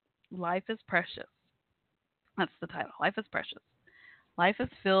 Life is precious. That's the title. Life is precious. Life is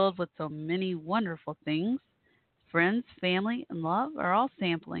filled with so many wonderful things. Friends, family, and love are all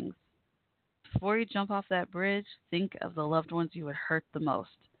samplings. Before you jump off that bridge, think of the loved ones you would hurt the most.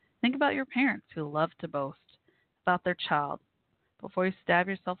 Think about your parents who love to boast about their child. Before you stab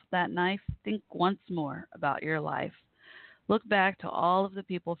yourself with that knife, think once more about your life. Look back to all of the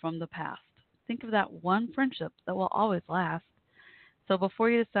people from the past. Think of that one friendship that will always last. So before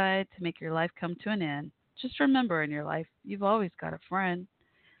you decide to make your life come to an end, just remember in your life, you've always got a friend.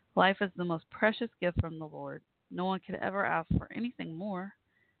 Life is the most precious gift from the Lord. No one could ever ask for anything more.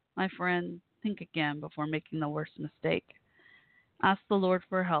 My friend, think again before making the worst mistake. Ask the Lord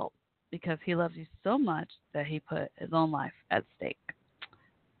for help because he loves you so much that he put his own life at stake.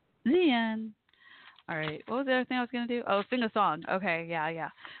 The end. All right. What was the other thing I was going to do? Oh, sing a song. Okay. Yeah.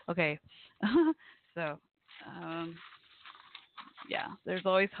 Okay. So, yeah, there's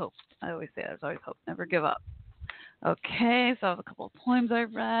always hope. I always say there's always hope. Never give up. Okay, so I have a couple of poems I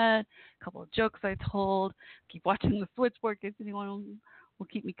read, a couple of jokes I told. Keep watching the switchboard in case anyone will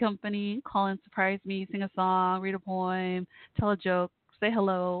keep me company. Call in, surprise me, sing a song, read a poem, tell a joke, say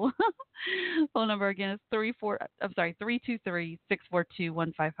hello. Phone number again is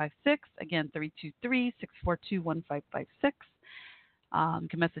 323-642-1556. Again, 323-642-1556. You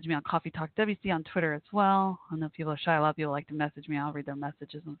can message me on Coffee Talk WC on Twitter as well. I know people are shy. A lot of people like to message me. I'll read their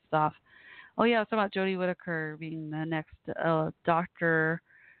messages and stuff. Oh, yeah, it's about Jodie Whittaker being the next Doctor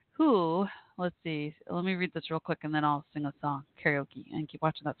Who. Let's see. Let me read this real quick, and then I'll sing a song, karaoke, and keep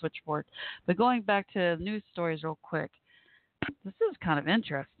watching that switchboard. But going back to news stories real quick, this is kind of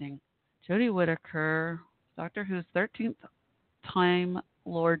interesting. Jodie Whittaker, Doctor Who's 13th Time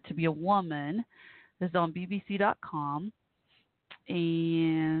Lord to be a Woman. This is on BBC.com.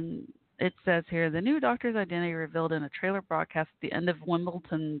 And it says here, the new Doctor's identity revealed in a trailer broadcast at the end of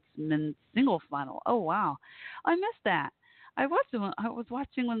Wimbledon's men's singles final. Oh, wow. I missed that. I was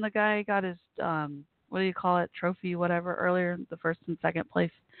watching when the guy got his, what do you call it, trophy, whatever, earlier, the first and second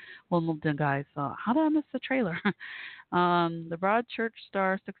place Wimbledon guys. So how did I miss the trailer? The Broadchurch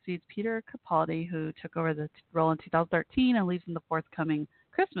star succeeds Peter Capaldi, who took over the role in 2013 and leaves in the forthcoming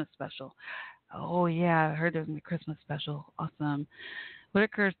Christmas special. Oh, yeah, I heard there's going to be a Christmas special. Awesome.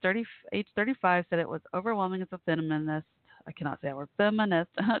 Whitaker's age 35, said it was overwhelming as a feminist. I cannot say that word, feminist,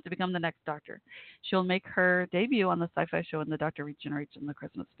 to become the next Doctor. She'll make her debut on the sci-fi show in the Doctor Regenerates in the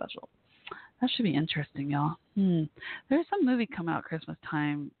Christmas special. That should be interesting, y'all. There's some movie coming out Christmas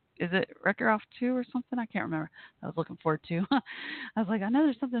time. Is it Wreck-It Ralph 2 or something? I can't remember. I was looking forward to. I was like, I know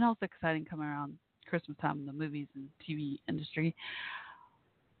there's something else exciting coming around Christmas time in the movies and TV industry.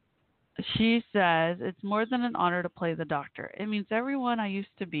 She says, it's more than an honor to play the Doctor. It means everyone I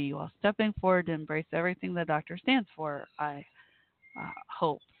used to be while stepping forward to embrace everything the Doctor stands for. I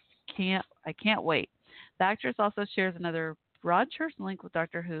hope. I can't wait. The actress also shares another Broadchurch link with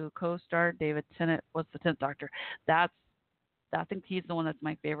Doctor Who. Co-star David Tennant was the 10th Doctor. I think he's the one that's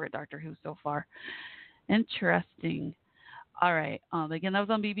my favorite Doctor Who so far. Interesting. All right. Again, that was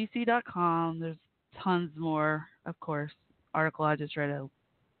on BBC.com. There's tons more, of course. Article I just read a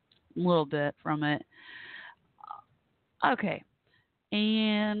little bit from it. Okay.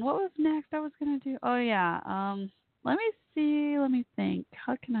 And what was next I was going to do? Oh, yeah. Let me see. Let me think.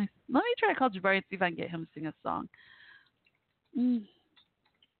 Let me try to call Jabari and see if I can get him to sing a song. He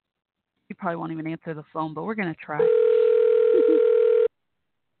probably won't even answer the phone, but we're going to try.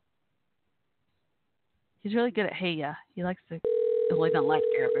 He's really good at Hey Ya. He likes to, well, he doesn't like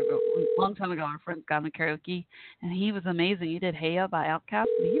karaoke, but a long time ago our friends got him a karaoke, and he was amazing. He did Hey Ya by Outkast,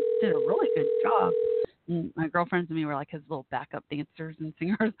 and he did a really good job. And my girlfriends and me were like his little backup dancers and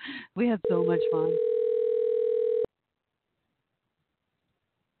singers. We had so much fun.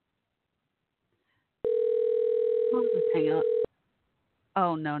 I'll just hang up.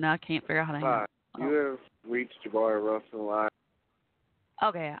 Oh, no, now I can't figure out how to hang up. You have reached Jabari Russell Live.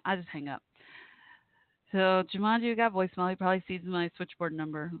 Okay, I just hang up. So Jumanji got voicemail. He probably sees my switchboard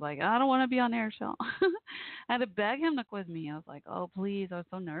number. He's like, I don't want to be on air, Shell. I had to beg him to with me. I was like, oh, please. I was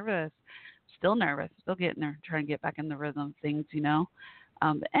so nervous. Still nervous. Still getting there. Trying to get back in the rhythm of things, you know.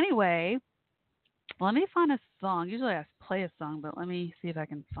 But anyway, let me find a song. Usually I play a song, but let me see if I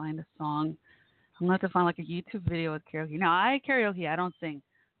can find a song. I'm going to have to find like a YouTube video with karaoke. No, I karaoke. I don't sing.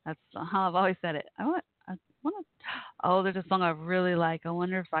 That's how I've always said it. I want to. Oh, there's a song I really like. I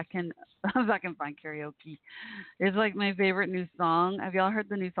wonder if I can find karaoke. It's like my favorite new song. Have y'all heard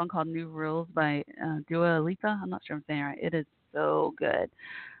the new song called New Rules by Dua Lipa? I'm not sure I'm saying it right. It is so good.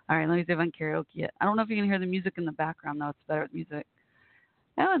 All right, let me see if I can karaoke it. I don't know if you can hear the music in the background, though. It's better with music.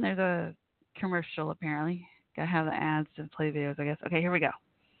 Oh, and there's a commercial, apparently. Gotta have the ads to play videos, I guess. Okay, here we go.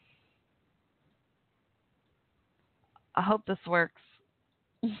 I hope this works.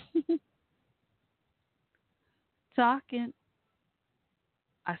 Talking.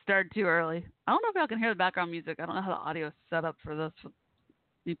 I started too early. I don't know if y'all can hear the background music. I don't know how the audio is set up for this with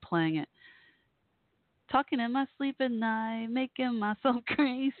me playing it. Talking in my sleep at night, making myself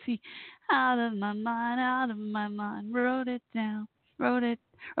crazy. Out of my mind. Wrote it down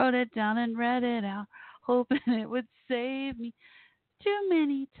and read it out, hoping it would save me. Too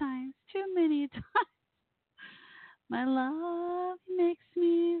many times. My love makes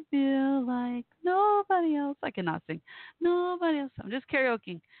me feel like nobody else. I cannot sing. Nobody else. I'm just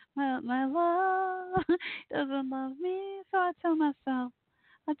karaokeing. My love doesn't love me, so I tell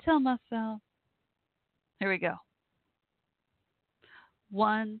myself. Here we go.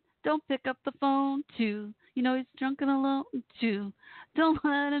 1, don't pick up the phone. 2, you know he's drunk and alone. 2, don't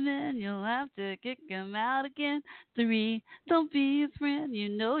let him in. You'll have to kick him out again. 3, don't be his friend. You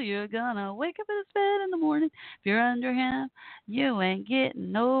know you're gonna wake up in his bed in the morning. If you're under him, you ain't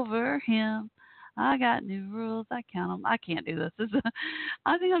getting over him. I got new rules. I count them. I can't do this.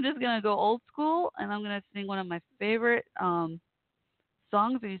 I think I'm just gonna go old school, and I'm gonna sing one of my favorite songs I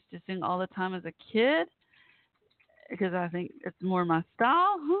used to sing all the time as a kid, because I think it's more my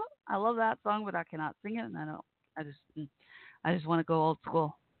style. I love that song, but I cannot sing it, and I just want to go old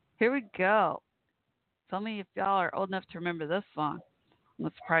school. Here we go. Tell me if y'all are old enough to remember this song. I'm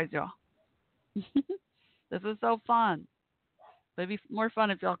going to surprise y'all. This is so fun. But it'd be more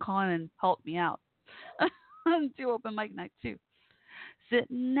fun if y'all call in and help me out. Do open mic night, too.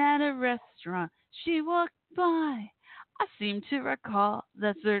 Sitting at a restaurant, she walked by. I seem to recall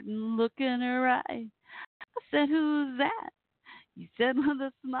that certain look in her eye. I said, who's that? You said with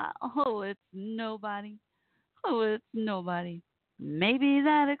a smile, oh, it's nobody. Oh, it's nobody. Maybe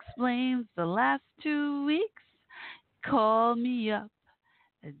that explains the last 2 weeks. Call me up,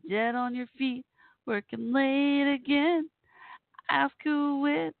 dead on your feet, working late again. Ask who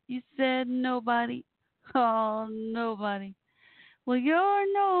with, you said nobody. Oh, nobody. Well, you're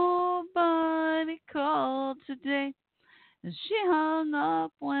nobody called today. And she hung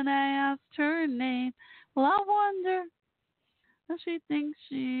up when I asked her name. Well, I wonder if she thinks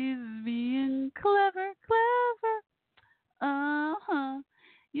she's being clever, clever. Uh-huh.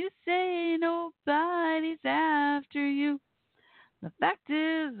 You say nobody's after you. The fact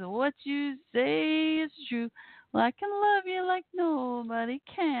is, what you say is true. Well, I can love you like nobody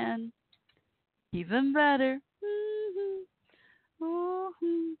can. Even better. Mm-hmm.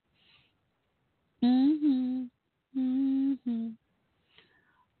 Mm-hmm. Mm-hmm. Mm-hmm.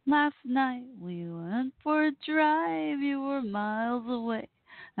 Last night we went for a drive. You were miles away.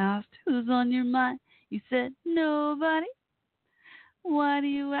 Asked who's on your mind. You said nobody. Why do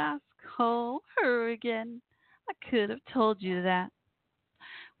you ask? Oh, her again. I could have told you that.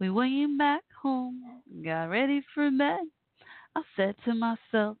 We went back home, got ready for bed. I said to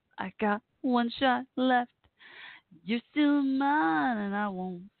myself, I got one shot left. You're still mine, and I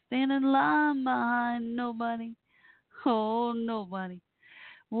won't stand in line behind nobody. Oh, nobody.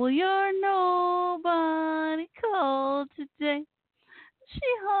 Well, you're nobody called today. She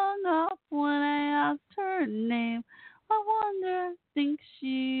hung up when I asked her name. I wonder, I think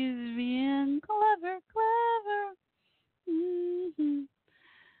she's being clever, clever. Mm-hmm.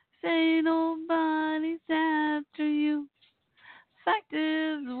 Say nobody's after you. Fact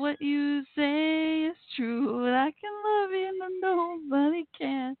is, what you say is true. But I can love you, but nobody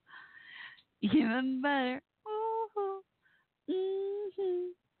can. Even better. Ooh,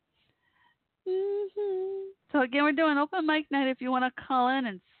 mm-hmm. Mm-hmm. So again, we're doing open mic night. If you want to call in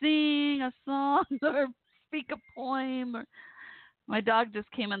and sing a song or speak a poem, or my dog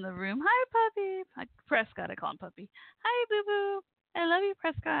just came in the room. Hi, puppy. Prescott, I call him puppy. Hi, boo boo. I love you,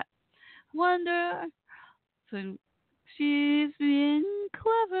 Prescott. Wonder. So she's being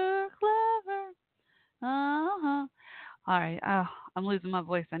clever, clever. Uh-huh. All right. I'm losing my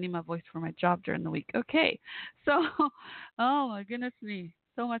voice. I need my voice for my job during the week. Okay. So, oh my goodness me.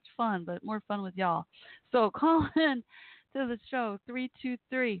 So much fun, but more fun with y'all. So call in to the show,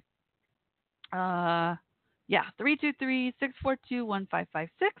 323. 323-642-1556.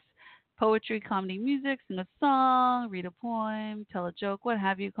 Poetry, comedy, music, sing a song, read a poem, tell a joke, what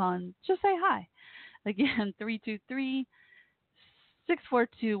have you. Call in. Just say hi. Again, 323-642-1556.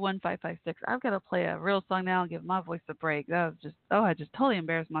 I've got to play a real song now and give my voice a break. That was just, I just totally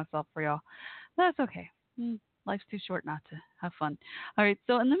embarrassed myself for y'all. That's okay. Life's too short not to have fun. All right,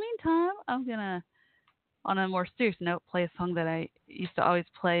 so in the meantime, I'm going to, on a more serious note, play a song that I used to always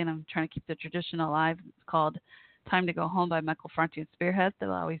play, and I'm trying to keep the tradition alive. It's called Time to Go Home by Michael Franti and Spearhead, that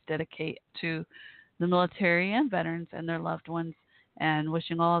I always dedicate to the military and veterans and their loved ones, and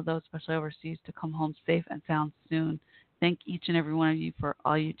wishing all of those, especially overseas, to come home safe and sound soon. Thank each and every one of you for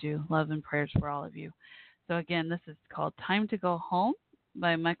all you do. Love and prayers for all of you. So again, this is called Time to Go Home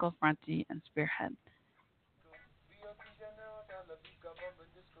by Michael Franti and Spearhead.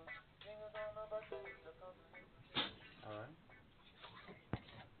 All right.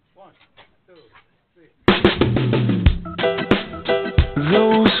 1, 2, 3.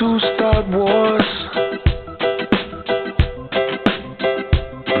 Those who start wars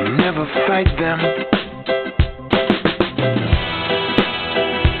never fight them.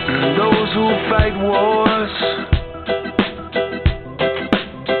 And those who fight wars,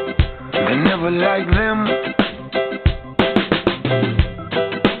 they never like them.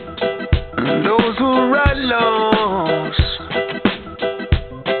 And those who write laws,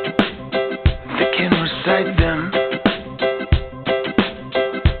 they can recite them.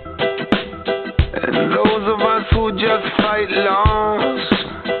 And those of us who just fight laws,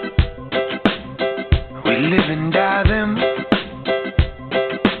 we live and die them.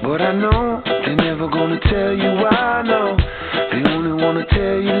 But I know they're never gonna tell you why, no. They only wanna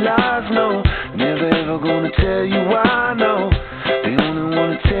tell you lies, no. Never ever gonna tell you why, no. They only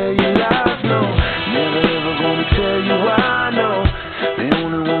wanna tell you lies, no. Never ever gonna tell you why, no. They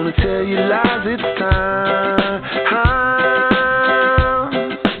only wanna tell you lies. It's time.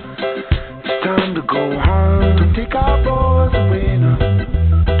 It's time to go home. Don't take our boys away, no.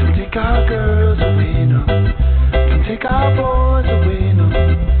 Don't take our girls away, no. Don't take our boys away, no.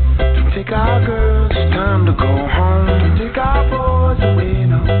 Don't take our girls. It's time to go home. Don't take our boys away,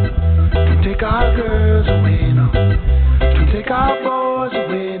 no. Don't take our girls away, no. Don't take our boys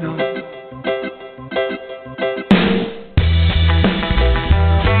away, no.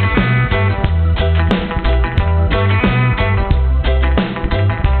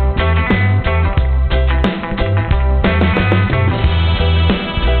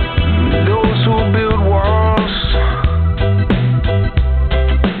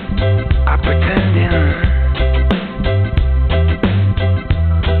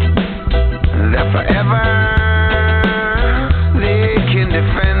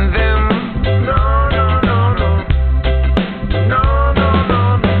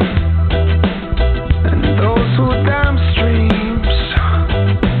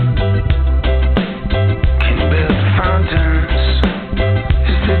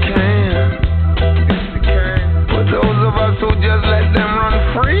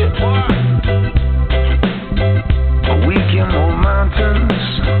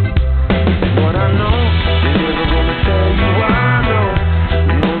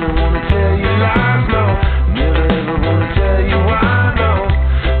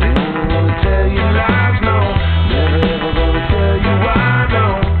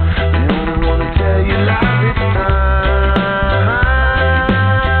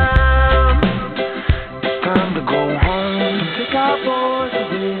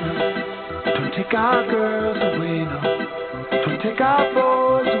 away now. Don't take our girls away now. Don't take our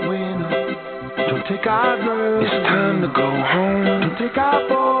boys away now. Don't take our girls. It's time to go home. Don't take our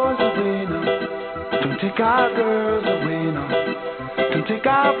boys away now. Don't take our girls away now. Don't take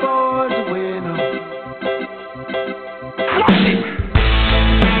our boys away now. Flush it.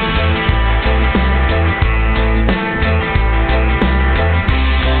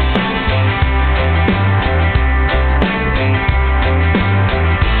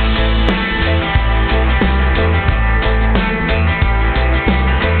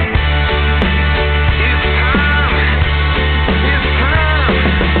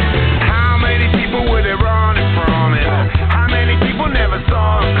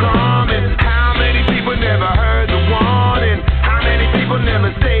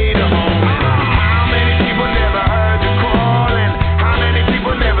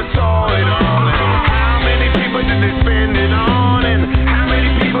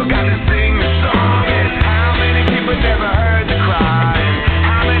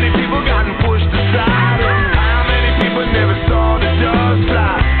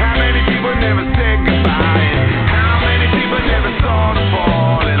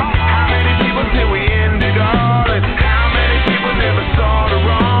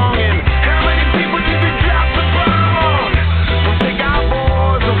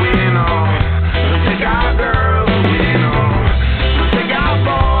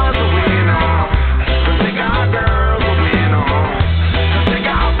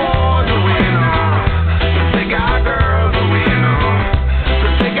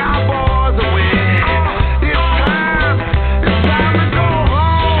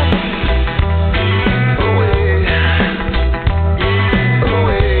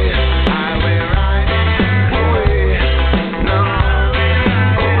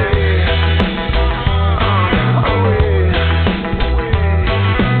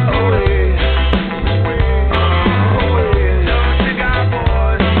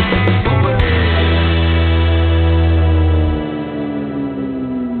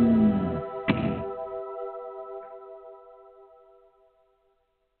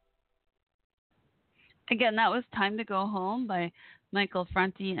 Again, that was Time to Go Home by Michael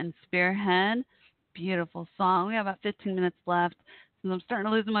Franti and Spearhead. Beautiful song. We have about 15 minutes left. Since I'm starting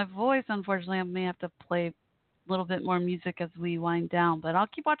to lose my voice, unfortunately, I may have to play a little bit more music as we wind down. But I'll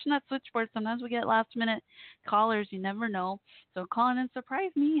keep watching that switchboard. Sometimes we get last-minute callers. You never know. So call in and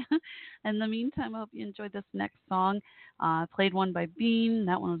surprise me. In the meantime, I hope you enjoyed this next song. I played one by Bean.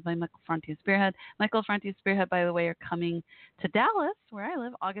 That one was by Michael Franti and Spearhead. Michael Franti and Spearhead, by the way, are coming to Dallas, where I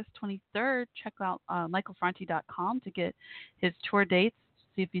live, August 23rd. Check out michaelfranti.com to get his tour dates.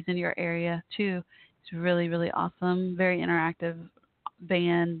 See if he's in your area, too. It's really, really awesome. Very interactive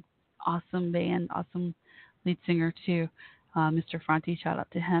band. Awesome lead singer, too. Mr. Franti, shout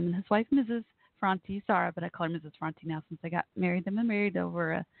out to him and his wife, Mrs. Franti. Sorry, but I call her Mrs. Franti now since I got married. They've been married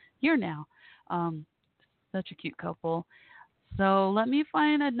over a year now. Such a cute couple. So let me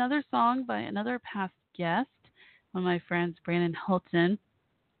find another song by another past guest, one of my friends, Brandon Hilton.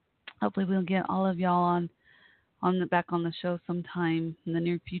 Hopefully we'll get all of y'all back on the show sometime in the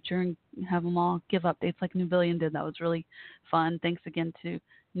near future and have them all give updates like Newbillion did. That was really fun. Thanks again to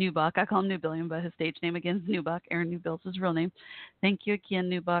Newbuck. I call him Newbillion, but his stage name again is Newbuck. Aaron Newbill is his real name. Thank you again,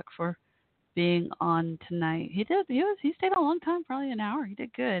 Newbuck, for being on tonight. He stayed a long time, probably an hour. He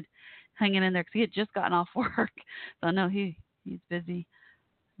did good hanging in there because he had just gotten off work. So I know he's busy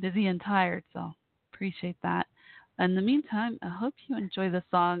and tired. So appreciate that. In the meantime, I hope you enjoy this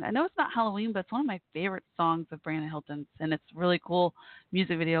song. I know it's not Halloween, but it's one of my favorite songs of Brandon Hilton's, and it's a really cool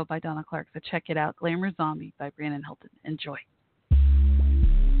music video by Donna Clark. So check it out, Glamour Zombie by Brandon Hilton. Enjoy.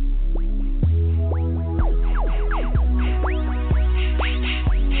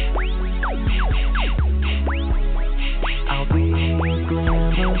 I'll be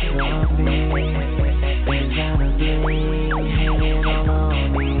glamour zombie, designer bling hanging all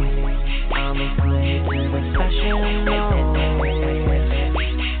on me. I'm a slave to the fashion noise.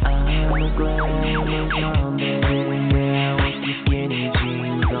 I'm a glamour zombie, yeah, with your skinny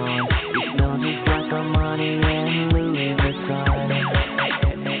jeans on. You smell just like Armani and Louis Vuitton.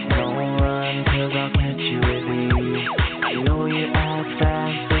 Don't run, 'cause I'll catch you with these. I know you act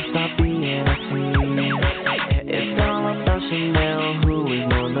fast, so stop being a tease. It's all about Chanel, who is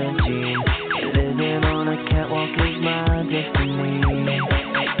Norma Jean. Living on a catwalk is my destiny.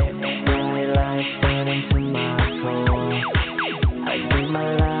 Bright lights burning to my soul. I give my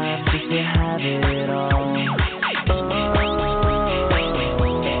life just to have it all. Oh,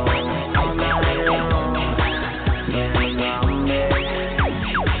 all night long, glamour zombie. Oh,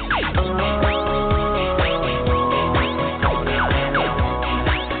 all night long, glamour zombie.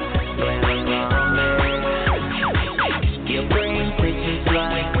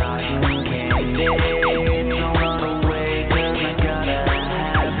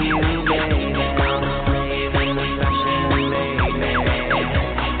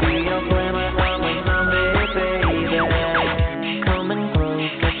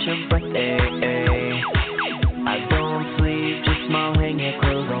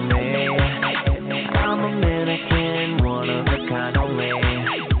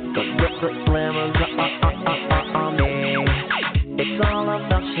 glamour's on me. It's all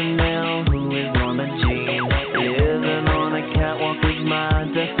about Chanel, who is Norma Jean. Living on a catwalk is my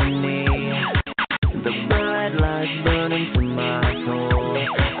destiny. The bright lights burning through my soul.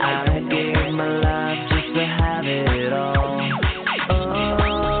 I gave my life just to have it all.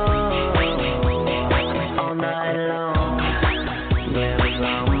 All night long, glamour's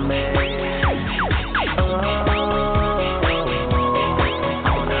on me. All night long,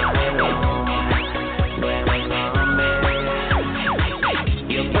 glamour's on me.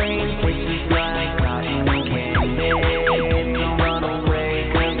 Your brain places like cotton candy. Don't run away,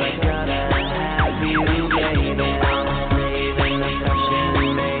 'cause I gotta have you, baby. I'm a slave in the fashion,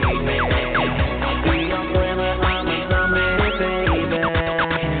 baby. I'll be your glamour, I'm a zombie, baby.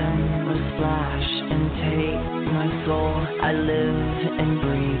 Cameras flash and take my soul. I live and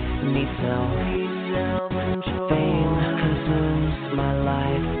breathe me fame consumes my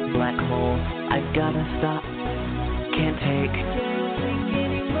life, black hole. I gotta stop, can't take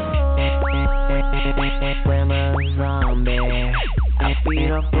glamour zombie. I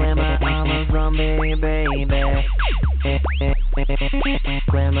feed off glamour, I'm a zombie, baby. Glamour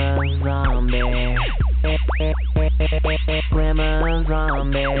zombie. Glamour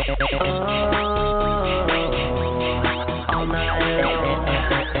zombie. All night long.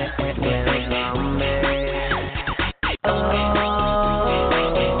 Glamour zombie.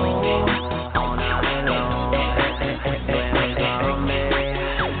 All night long. Glamour zombie.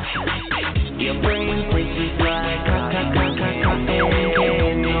 Your brain places like cotton candy.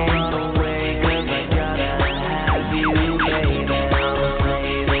 Don't run away, 'cause I gotta have you, baby. I'm a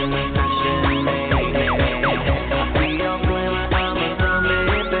slave in the fashion, baby. I be your glamour, I'm a zombie, baby.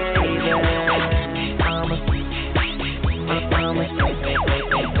 I'm a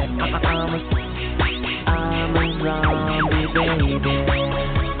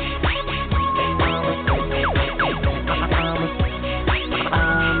zombie, baby.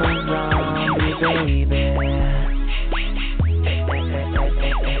 I'm a zombie, baby.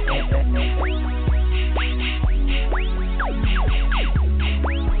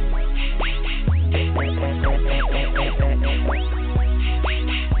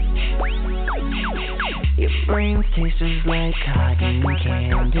 Your brain tastes just like cotton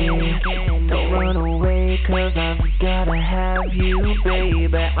candy. Don't run away, 'cause I've gotta have you,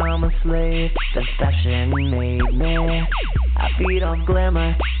 baby. I'm a slave, the fashion made me. I feed off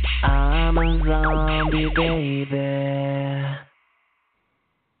glamour, I'm a zombie, baby.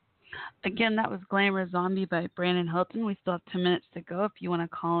 Again, that was Glamour Zombie by Brandon Hilton. We still have 10 minutes to go. If you want to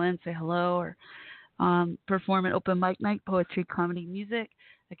call in, say hello, or perform an open mic night, poetry, comedy, music.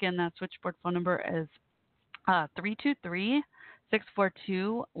 Again, that switchboard phone number is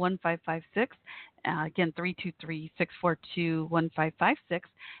 323-642-1556. Again, 323-642-1556.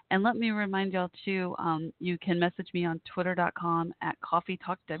 And let me remind y'all, too, you can message me on twitter.com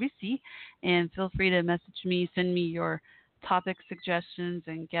 @CoffeeTalkWC. And feel free to message me, send me your topic suggestions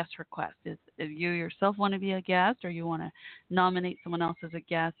and guest requests. If you yourself want to be a guest, or you want to nominate someone else as a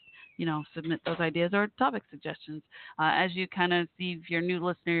guest, submit those ideas or topic suggestions. As you kind of see, if you're a new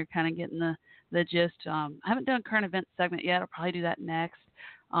listener, you're kind of getting the gist. I haven't done a current event segment yet. I'll probably do that next.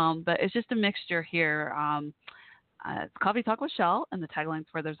 But it's just a mixture here. It's Coffee Talk with Shell, and the tagline's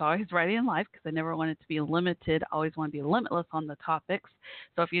where there's always variety in life, because I never want it to be limited. I always want to be limitless on the topics.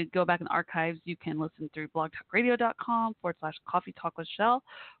 So if you go back in the archives, you can listen through blogtalkradio.com/Coffee Talk with Shell,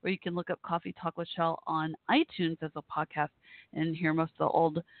 or you can look up Coffee Talk with Shell on iTunes as a podcast and hear most of the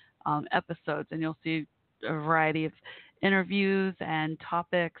old episodes, and you'll see a variety of interviews and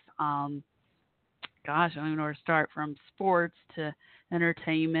topics. Gosh, I don't even know where to start, from sports to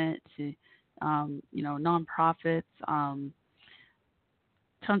entertainment to nonprofits,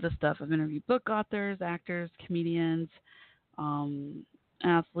 tons of stuff. I've interviewed book authors, actors, comedians,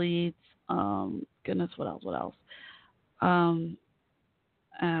 athletes. Goodness, what else? I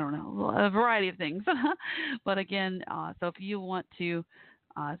don't know, a variety of things. But again, so if you want to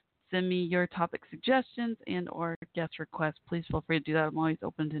send me your topic suggestions and or guest requests, please feel free to do that. I'm always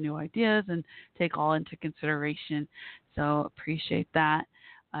open to new ideas and take all into consideration. So appreciate that.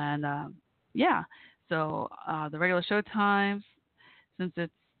 And so the regular show times, since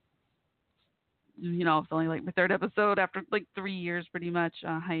it's only like my third episode after like 3 years pretty much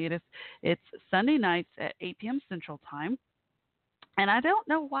hiatus, it's Sunday nights at 8 p.m. Central Time. And I don't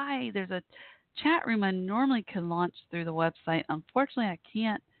know why there's a chat room I normally can launch through the website. Unfortunately, I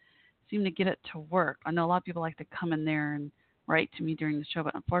can't seem to get it to work. I know a lot of people like to come in there and write to me during the show,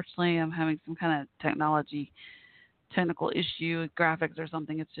 but unfortunately I'm having some kind of technical issue with graphics or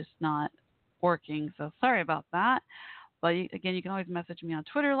something. It's just not working. So sorry about that. But again, you can always message me on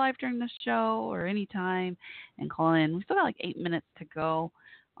Twitter live during the show or anytime and call in. We still got like 8 minutes to go.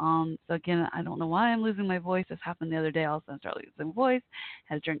 So again, I don't know why I'm losing my voice. This happened the other day. All of a sudden I started losing my voice.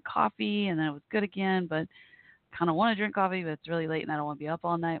 Had to drink coffee, and then it was good again. But kind of want to drink coffee, but it's really late, and I don't want to be up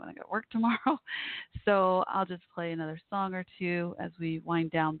all night when I got to work tomorrow. So I'll just play another song or two as we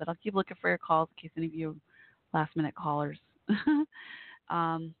wind down. But I'll keep looking for your calls in case any of you last-minute callers.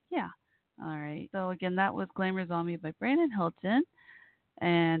 Yeah. All right. So again, that was Glamour's on Me by Brandon Hilton,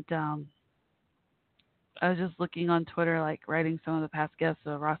 and I was just looking on Twitter, like writing some of the past guests.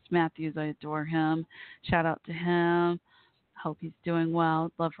 So Ross Matthews, I adore him. Shout out to him. Hope he's doing well.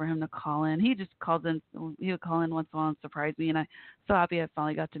 I'd love for him to call in. He just called in. He would call in once in a while and surprise me, and I'm so happy I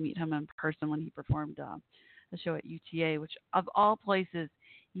finally got to meet him in person when he performed a show at UTA, which of all places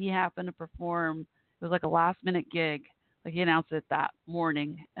he happened to perform. It was like a last-minute gig. Like he announced it that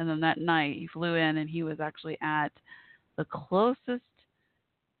morning, and then that night he flew in, and he was actually at the closest,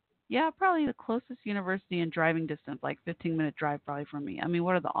 probably the closest university in driving distance, like 15-minute drive probably from me. I mean,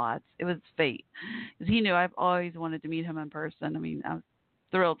 what are the odds? It was fate. Because he knew I've always wanted to meet him in person. I mean, I was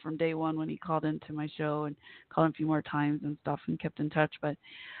thrilled from day one when he called into my show and called in a few more times and stuff and kept in touch. But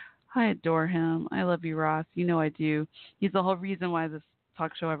I adore him. I love you, Ross. You know I do. He's the whole reason why this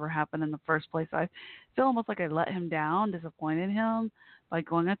talk show ever happened in the first place. I feel almost like I let him down, disappointed him by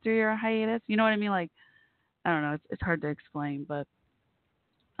going a 3-year hiatus. You know what I mean? Like, I don't know. It's hard to explain, but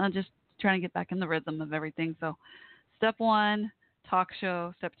I'm just trying to get back in the rhythm of everything. So step 1, talk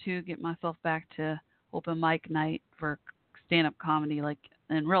show. Step 2, get myself back to open mic night for stand-up comedy, like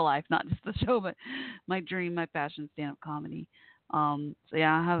in real life, not just the show, but my dream, my passion, stand-up comedy. So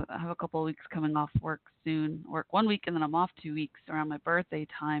yeah, I have a couple of weeks coming off work soon. Work 1 week, and then I'm off 2 weeks around my birthday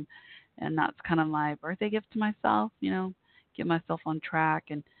time. And that's kind of my birthday gift to myself, get myself on track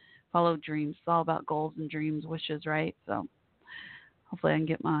and follow dreams. It's all about goals and dreams, wishes, right? So hopefully I can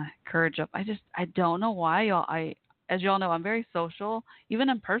get my courage up. I don't know why, y'all. As y'all know, I'm very social. Even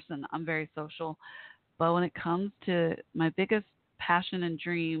in person, I'm very social. But when it comes to my biggest passion and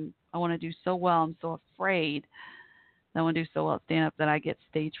dream, I want to do so well. I'm so afraid that I want to do so well at stand-up that I get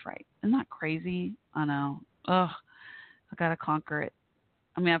stage fright. Isn't that crazy? I know. Ugh, I got to conquer it.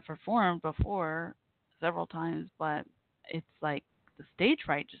 I mean, I've performed before several times, but it's like the stage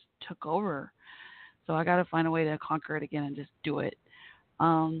fright just took over. So I got to find a way to conquer it again and just do it.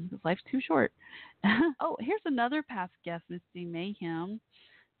 Life's too short. Oh, here's another past guest, Misty Mayhem.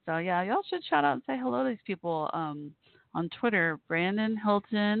 So yeah, y'all should shout out and say hello to these people on Twitter. Brandon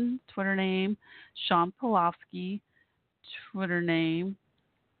Hilton, Twitter name. Sean Pulofsky, Twitter name.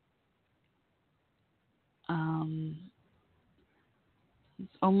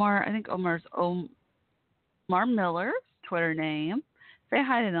 Omar, I think Omar's Omar Miller's Twitter name. Say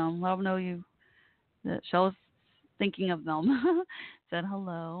hi to them. Let them know that Shell's thinking of them. Said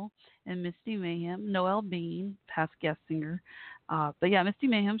hello. And Misty Mayhem, Noelle Bean, past guest singer. But yeah, Misty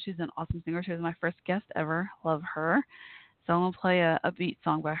Mayhem, she's an awesome singer. She was my first guest ever. Love her. So I'm going to play a beat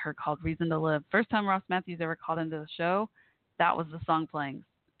song by her called Reason to Live. First time Ross Matthews ever called into the show, that was the song playing.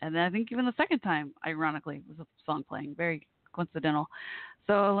 And then I think even the second time, ironically, was a song playing. Very coincidental.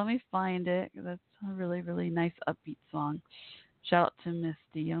 So let me find it. That's a really, really nice upbeat song. Shout out to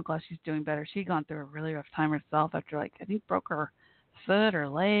Misty. I'm glad she's doing better. She'd gone through a really rough time herself after, I think broke her foot or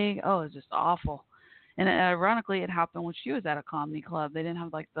leg. Oh, it was just awful. And ironically, it happened when she was at a comedy club. They didn't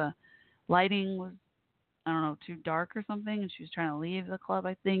have, the lighting was, I don't know, too dark or something. And she was trying to leave the club,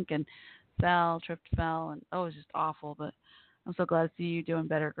 I think, and tripped, fell. And, it was just awful. But I'm so glad to see you doing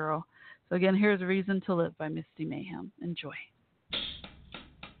better, girl. So, again, here's Reason to Live by Misty Mayhem. Enjoy.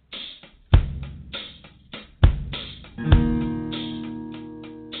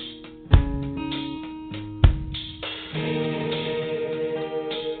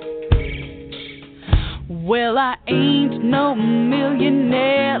 Well, I ain't no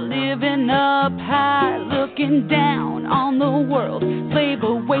millionaire living up high, looking down on the world, slave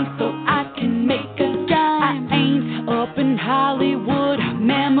away so I can make a dime. I ain't up in Hollywood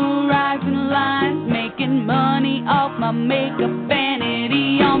memorizing lines, making money off my makeup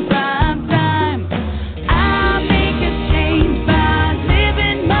vanity on prime time. I make a change by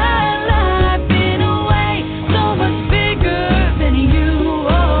living my life in a way so much bigger than you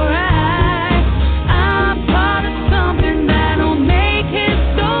or I. I'm part of something that'll make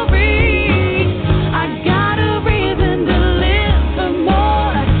history. I got a reason to live for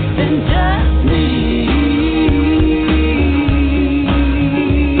more than just me.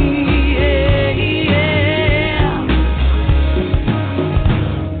 Yeah, yeah.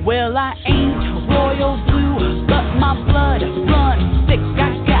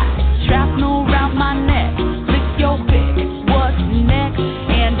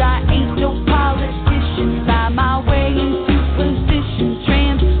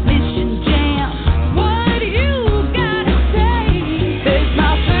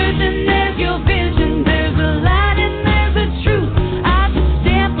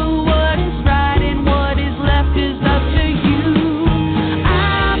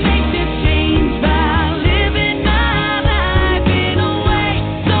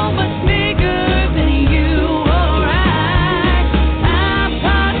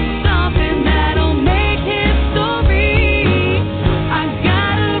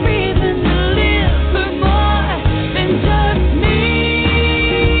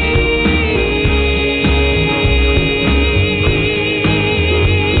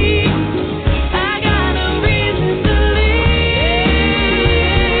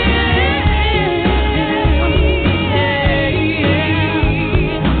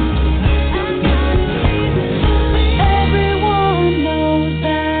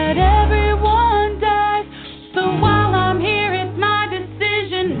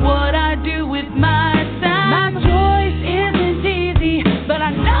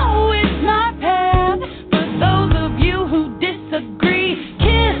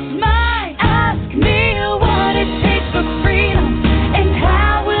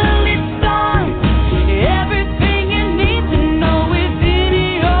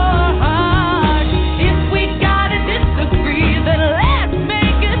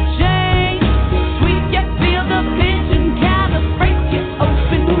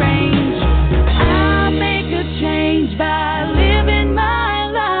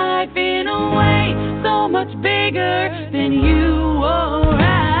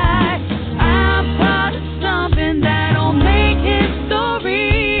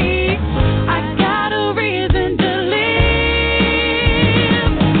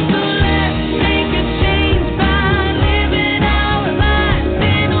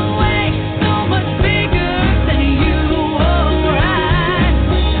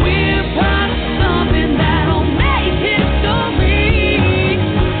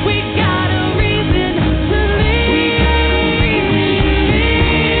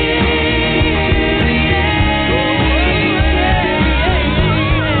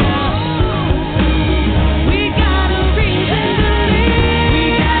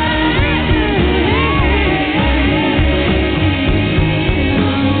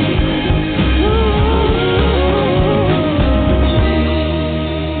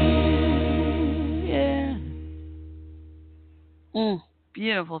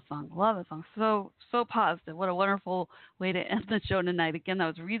 Beautiful song. Love the song. So positive. What a wonderful way to end the show tonight. Again, that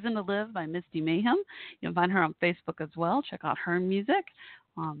was Reason to Live by Misty Mayhem. You can find her on Facebook as well. Check out her music.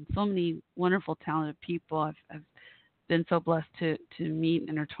 So many wonderful, talented people I've been so blessed to meet and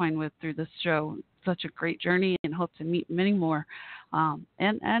intertwine with through this show. Such a great journey, and hope to meet many more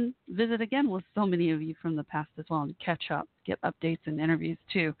and visit again with so many of you from the past as well, and catch up, get updates and interviews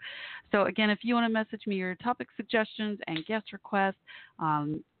too. So again, if you want to message me your topic suggestions and guest requests,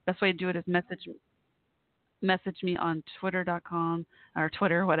 best way to do it is message me on twitter.com or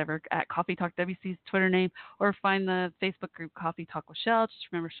Twitter, whatever, at Coffee Talk WC's Twitter name, or find the Facebook group Coffee Talk with Shell.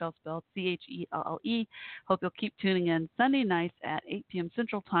 Just remember Shell spelled Chelle. Hope you'll keep tuning in Sunday nights at 8 p.m.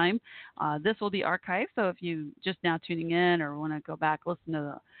 Central Time. This will be archived, so if you just now tuning in or want to go back, listen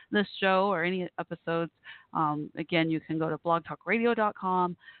to this show or any episodes, again, you can go to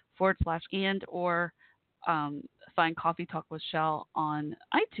blogtalkradio.com/and or find Coffee Talk with Shell on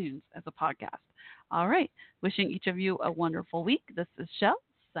iTunes as a podcast. All right. Wishing each of you a wonderful week. This is Shell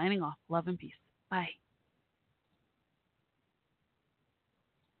signing off. Love and peace. Bye.